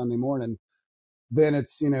face on a Sunday morning, then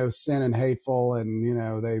it's, sin and hateful. And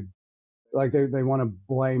they want to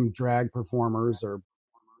blame drag performers or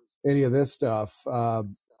any of this stuff.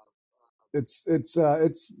 It's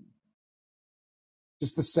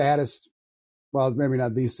just the saddest, well, maybe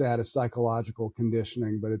not the saddest psychological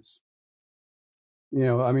conditioning, but it's,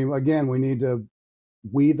 I mean, again,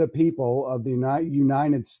 we the people of the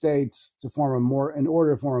United States, in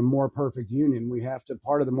order to form a more perfect union, we have to,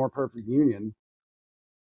 part of the more perfect union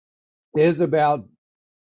is about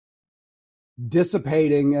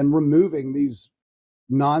dissipating and removing these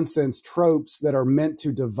nonsense tropes that are meant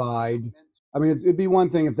to divide. I mean, it'd be one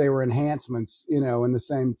thing if they were enhancements, in the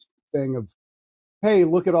same thing of, hey,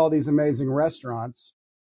 look at all these amazing restaurants.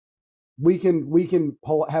 We can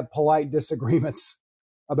have polite disagreements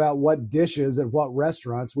about what dishes at what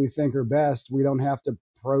restaurants we think are best. We don't have to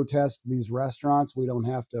protest these restaurants. We don't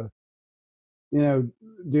have to, do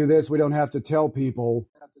this. We don't have to tell people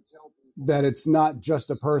that it's not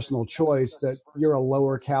just a personal choice, that you're a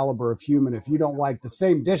lower caliber of human if you don't like the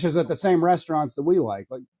same dishes at the same restaurants that we like.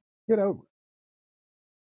 Like, get over it.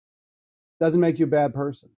 Doesn't make you a bad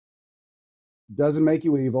person. Doesn't make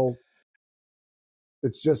you evil.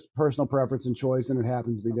 It's just personal preference and choice, and it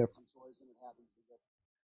happens to be different.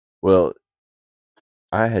 Well,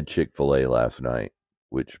 I had Chick-fil-A last night,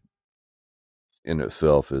 which in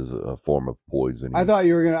itself is a form of I poisoning. thought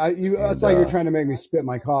you were gonna. It's And like you're trying to make me spit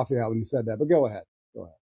my coffee out when you said that. But go ahead. Go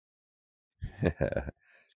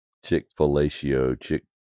Chick-fil-A, Chick-fil-A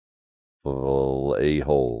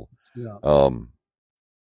hole. ahead. Yeah. Um.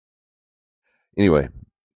 Anyway,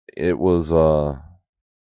 it was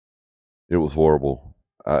it was horrible.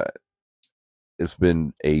 It's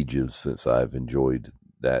been ages since I've enjoyed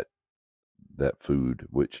that food,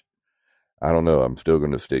 which I don't know. I'm still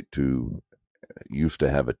going to stick to. Used to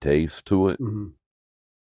have a taste to it, Mm-hmm.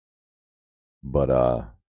 But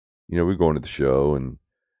we're going to the show, and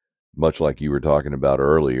much like you were talking about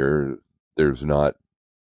earlier, there's not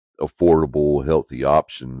affordable, healthy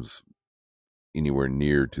options anywhere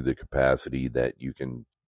near to the capacity that you can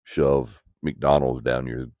shove McDonald's down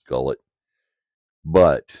your gullet.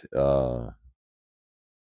 But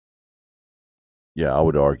yeah, I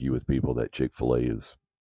would argue with people that Chick-fil-A is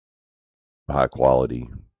high quality.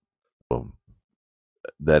 Um,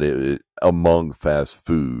 that it among fast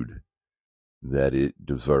food, that it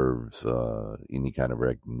deserves any kind of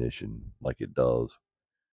recognition like it does.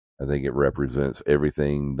 I think it represents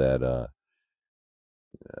everything that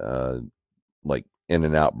uh, like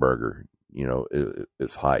In-N-Out Burger,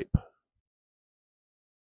 it's hype.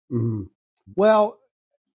 Mhm. Well,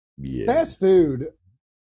 Yeah, fast food,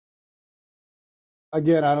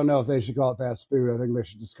 again, I don't know if they should call it fast food. I think they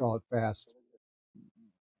should just call it fast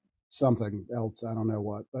something else. I don't know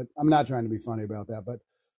what, but I'm not trying to be funny about that. But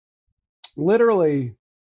literally,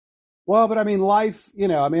 well, but I mean, life,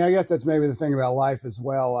 I mean, I guess that's maybe the thing about life as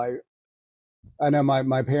well. I know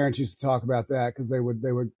my parents used to talk about that because they would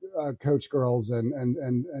coach girls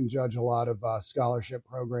and judge a lot of scholarship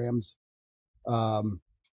programs. Um,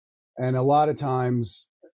 and a lot of times,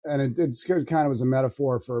 and it's kind of as a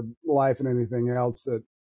metaphor for life and anything else, that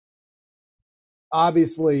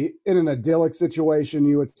obviously in an idyllic situation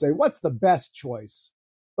you would say what's the best choice,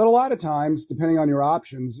 but a lot of times depending on your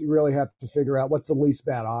options you really have to figure out what's the least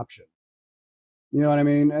bad option. You know what I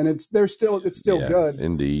mean? And it's still yeah, good,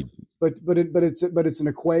 indeed. but it's an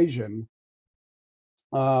equation.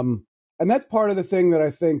 um and that's part of the thing that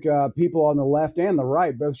I think people on the left and the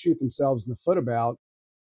right both shoot themselves in the foot about,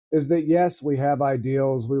 is that yes, we have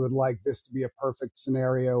ideals, we would like this to be a perfect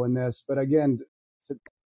scenario in this, but again,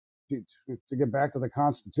 to, to get back to the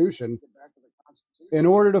Constitution, in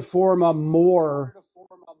order to form a more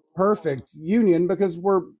perfect union, because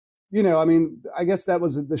I mean, I guess that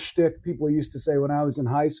was the shtick people used to say when I was in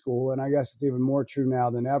high school, and I guess it's even more true now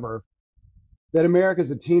than ever, that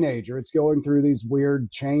America's a teenager. It's going through these weird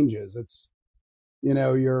changes. It's,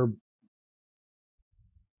 your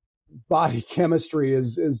body chemistry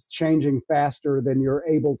is changing faster than you're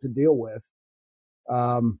able to deal with.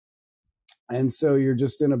 Um, and so you're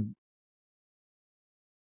just in a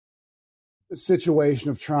situation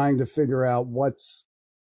of trying to figure out what's,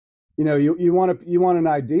 you want to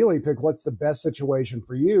ideally pick what's the best situation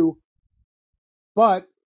for you, but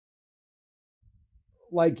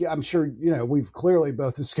like I'm sure we've clearly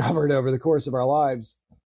both discovered over the course of our lives,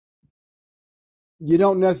 you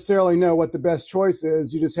don't necessarily know what the best choice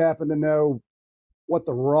is. You just happen to know what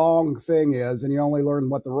the wrong thing is, and you only learn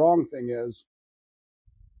what the wrong thing is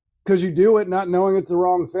because you do it not knowing it's the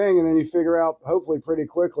wrong thing, and then you figure out hopefully pretty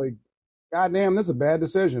quickly, God damn, this is a bad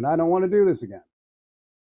decision. I don't want to do this again.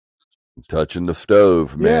 Touching the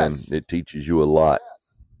stove, man, Yes. it teaches you a lot.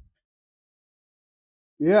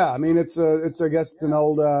 Yeah, I mean I guess it's an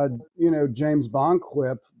old James Bond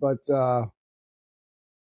quip, but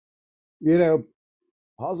you know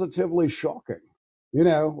positively shocking.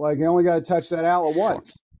 Like you only got to touch that outlet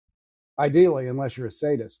once, ideally, unless you're a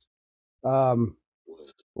sadist. Um,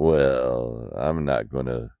 Well, I'm not going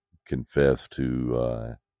to confess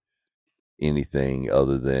to anything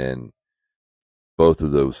other than both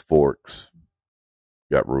of those forks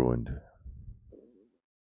got ruined.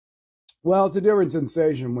 well, it's a different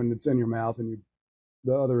sensation when it's in your mouth and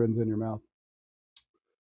the other end's in your mouth.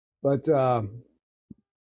 But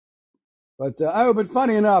but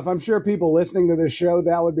funny enough, I'm sure people listening to this show,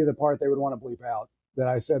 that would be the part they would want to bleep out. That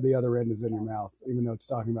I said the other end is in your mouth, even though it's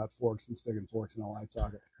talking about forks and sticking forks in a light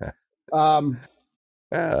socket. Um,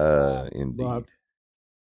 but Indeed.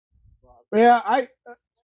 yeah,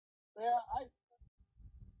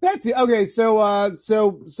 that's it. Okay. So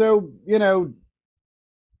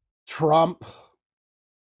Trump,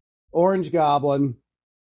 Orange Goblin,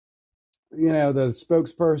 the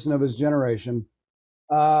spokesperson of his generation.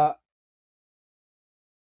 Uh,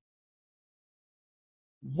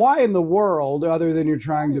 why in the world, other than you're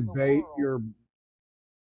trying to bait your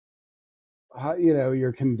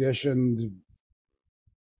conditioned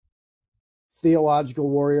theological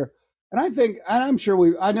warrior? And I'm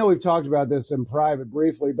sure I know we've talked about this in private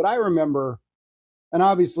briefly, but I remember, and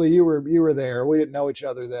obviously you were there. We didn't know each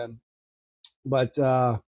other then, but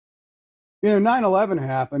 9/11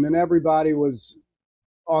 happened, and everybody was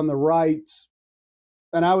on the right,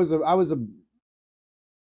 and I was a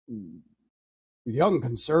young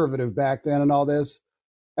conservative back then, and all this.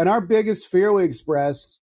 And our biggest fear we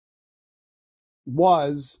expressed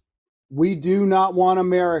was, we do not want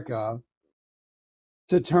America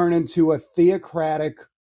to turn into a theocratic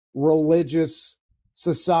religious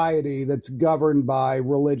society that's governed by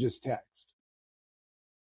religious text.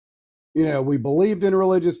 we believed in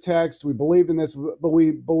religious text, we believed in this, but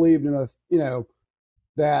we believed in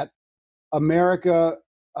that America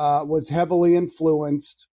was heavily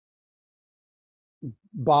influenced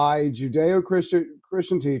by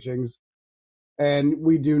Judeo-Christian teachings, and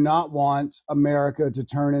we do not want America to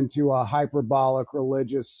turn into a hyperbolic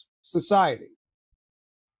religious society.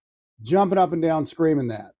 Jumping up and down, screaming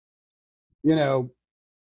that. 20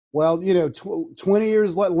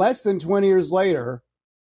 years, less than 20 years later,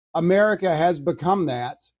 America has become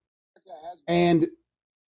that. And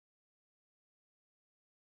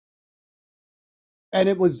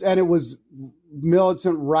it was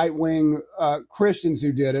militant right-wing Christians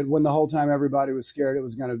who did it, when the whole time everybody was scared it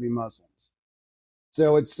was going to be Muslims.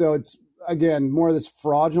 So it's again more of this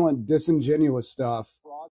fraudulent, disingenuous stuff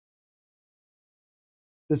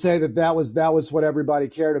to say that was what everybody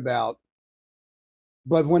cared about.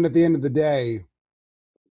 But when at the end of the day,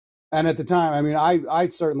 and at the time, I mean, I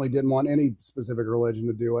certainly didn't want any specific religion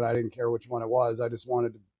to do it. I didn't care which one it was. I just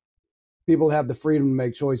wanted people to have the freedom to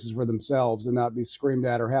make choices for themselves and not be screamed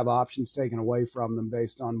at or have options taken away from them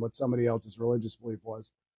based on what somebody else's religious belief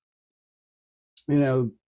was. But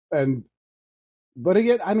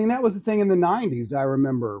again, I mean, that was the thing in the 90s. I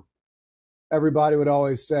remember everybody would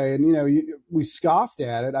always say, and we scoffed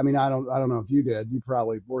at it. I mean, I don't know if you did. You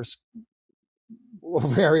probably were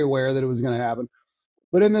very aware that it was going to happen.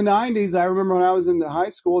 But in the 90s, I remember when I was in high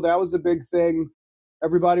school, that was the big thing.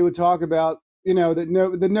 Everybody would talk about,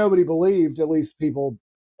 that nobody believed, at least people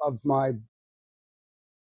of my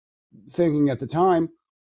thinking at the time,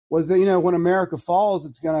 was that, when America falls,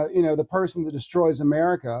 it's going to, the person that destroys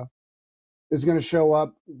America is going to show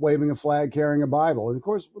up waving a flag, carrying a Bible. And of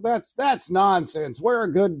course, that's nonsense. We're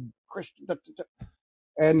a good Christian.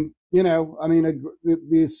 And, I mean,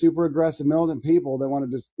 these super aggressive militant people that want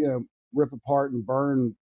to just, rip apart and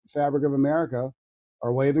burn the fabric of America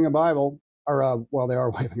are waving a Bible, or, well, they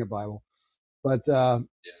are waving a Bible, but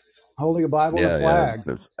holding a Bible and a flag. Yeah,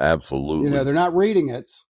 that's absolutely. They're not reading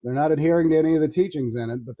it. They're not adhering to any of the teachings in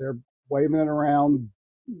it, but they're waving it around,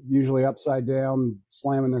 usually upside down,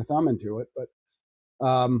 slamming their thumb into it. But,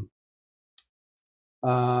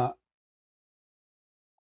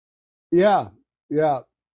 yeah,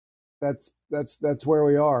 that's where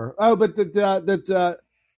we are. Oh, but the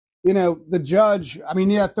judge, I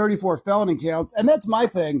mean, 34 felony counts, and that's my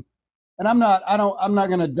thing. And I'm not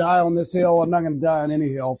going to die on this hill. I'm not going to die on any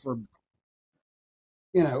hill for,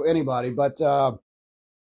 anybody, but,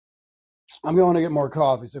 I'm going to get more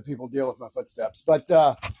coffee so people deal with my footsteps. But,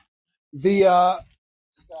 the,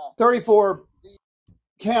 34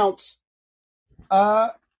 counts,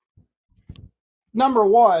 number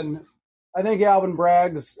one, I think Alvin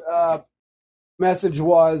Bragg's, message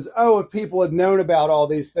was, if people had known about all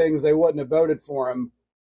these things, they wouldn't have voted for him.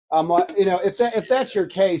 If that's your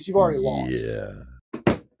case, you've already lost. Yeah.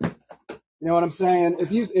 You know what I'm saying?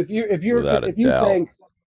 If you think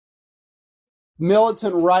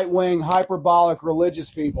militant right-wing hyperbolic religious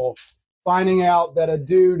people finding out that a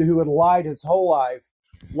dude who had lied his whole life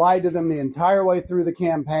lied to them the entire way through the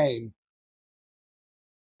campaign,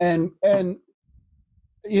 and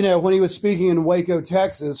when he was speaking in Waco,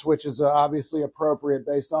 Texas, which is obviously appropriate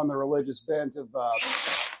based on the religious bent of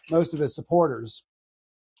most of his supporters,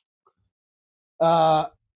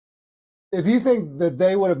 if you think that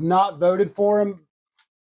they would have not voted for him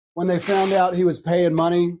when they found out he was paying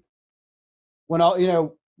money, when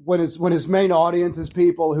his main audience is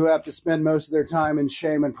people who have to spend most of their time in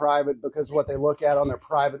shame and private because of what they look at on their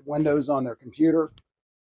private windows on their computer,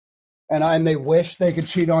 and they wish they could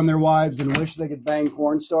cheat on their wives and wish they could bang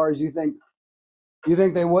porn stars, you think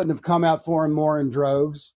they wouldn't have come out for him more in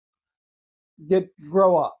droves?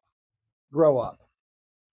 Grow up.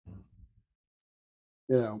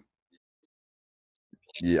 Yeah,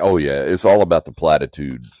 oh yeah, it's all about the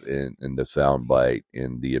platitudes and the soundbite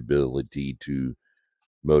and the ability to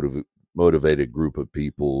motivate a group of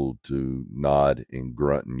people to nod and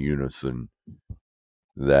grunt in unison.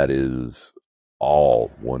 That is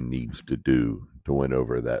all one needs to do to win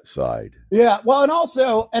over that side. Yeah, well, and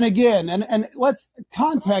also, and again, and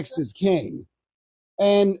context is king.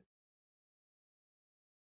 And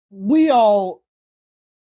we all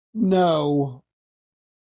know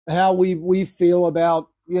how we feel about,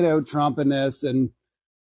 Trump and this, and,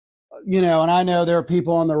 and I know there are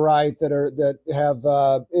people on the right that have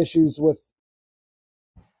issues with,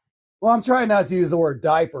 well, I'm trying not to use the word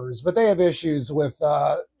diapers, but they have issues with,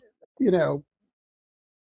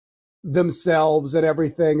 themselves, and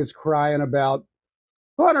everything is crying about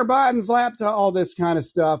Hunter Biden's laptop, all this kind of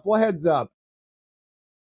stuff. Well, heads up.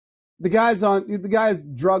 The guy's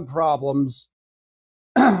drug problems,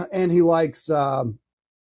 and he likes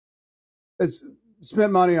has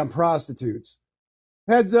spent money on prostitutes.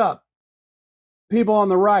 Heads up, people on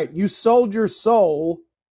the right, you sold your soul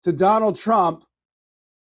to Donald Trump,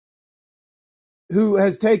 who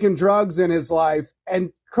has taken drugs in his life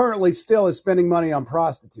and currently still is spending money on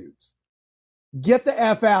prostitutes. Get the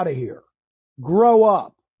F out of here. Grow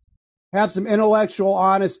up. Have some intellectual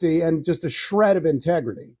honesty and just a shred of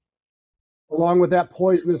integrity, along with that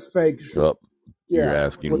poisonous fake. You're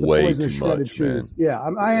asking with the way poisonous too shredded much, cheese. man. Yeah,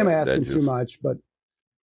 I am asking too much, but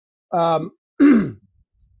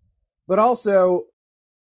but also,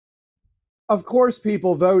 of course,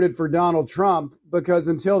 people voted for Donald Trump because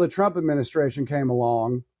until the Trump administration came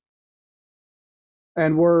along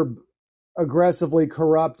and were aggressively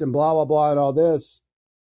corrupt and blah, blah, blah, and all this,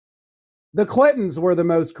 the Clintons were the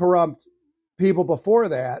most corrupt people before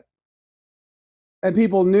that. And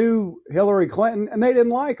people knew Hillary Clinton and they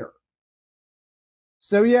didn't like her.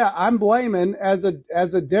 So yeah, I'm blaming as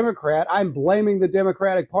a Democrat, I'm blaming the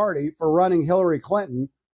Democratic Party for running Hillary Clinton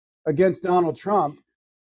against Donald Trump.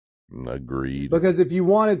 Agreed. Because if you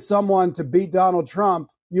wanted someone to beat Donald Trump,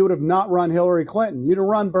 you would have not run Hillary Clinton. You'd have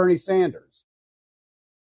run Bernie Sanders.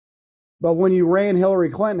 But when you ran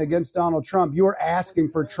Hillary Clinton against Donald Trump, you were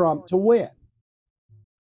asking for Trump to win.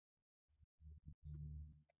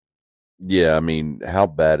 Yeah, I mean, how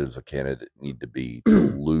bad does a candidate need to be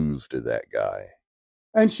to lose to that guy?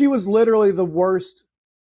 And she was literally the worst.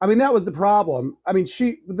 I mean, that was the problem. I mean,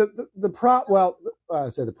 the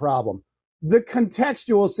problem. The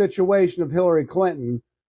contextual situation of Hillary Clinton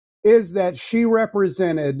is that she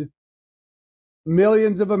represented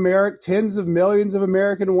tens of millions of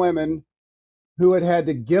American women who had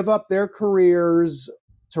to give up their careers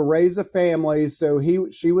to raise a family. So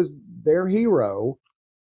she was their hero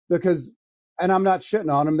because, and I'm not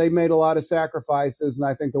shitting on them, they made a lot of sacrifices, and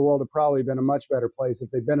I think the world would probably been a much better place if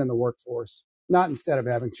they'd been in the workforce. Not instead of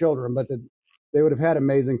having children, but that they would have had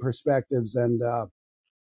amazing perspectives and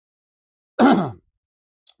and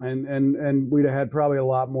we'd have had probably a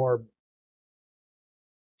lot more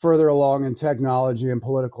further along in technology and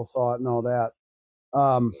political thought and all that.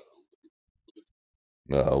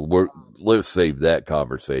 Let's save that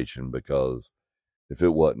conversation, because if it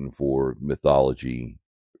wasn't for mythology,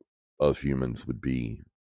 us humans would be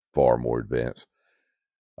far more advanced.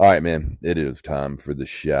 All right, man, it is time for the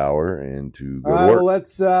shower and to go to work. Well,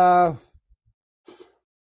 let's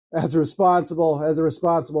as a responsible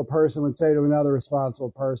person would say to another responsible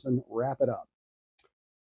person, wrap it up.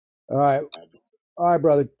 All right,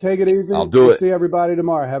 brother, take it easy. I'll do it. See everybody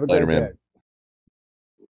tomorrow. Have a Later, great man. day.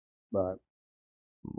 Bye.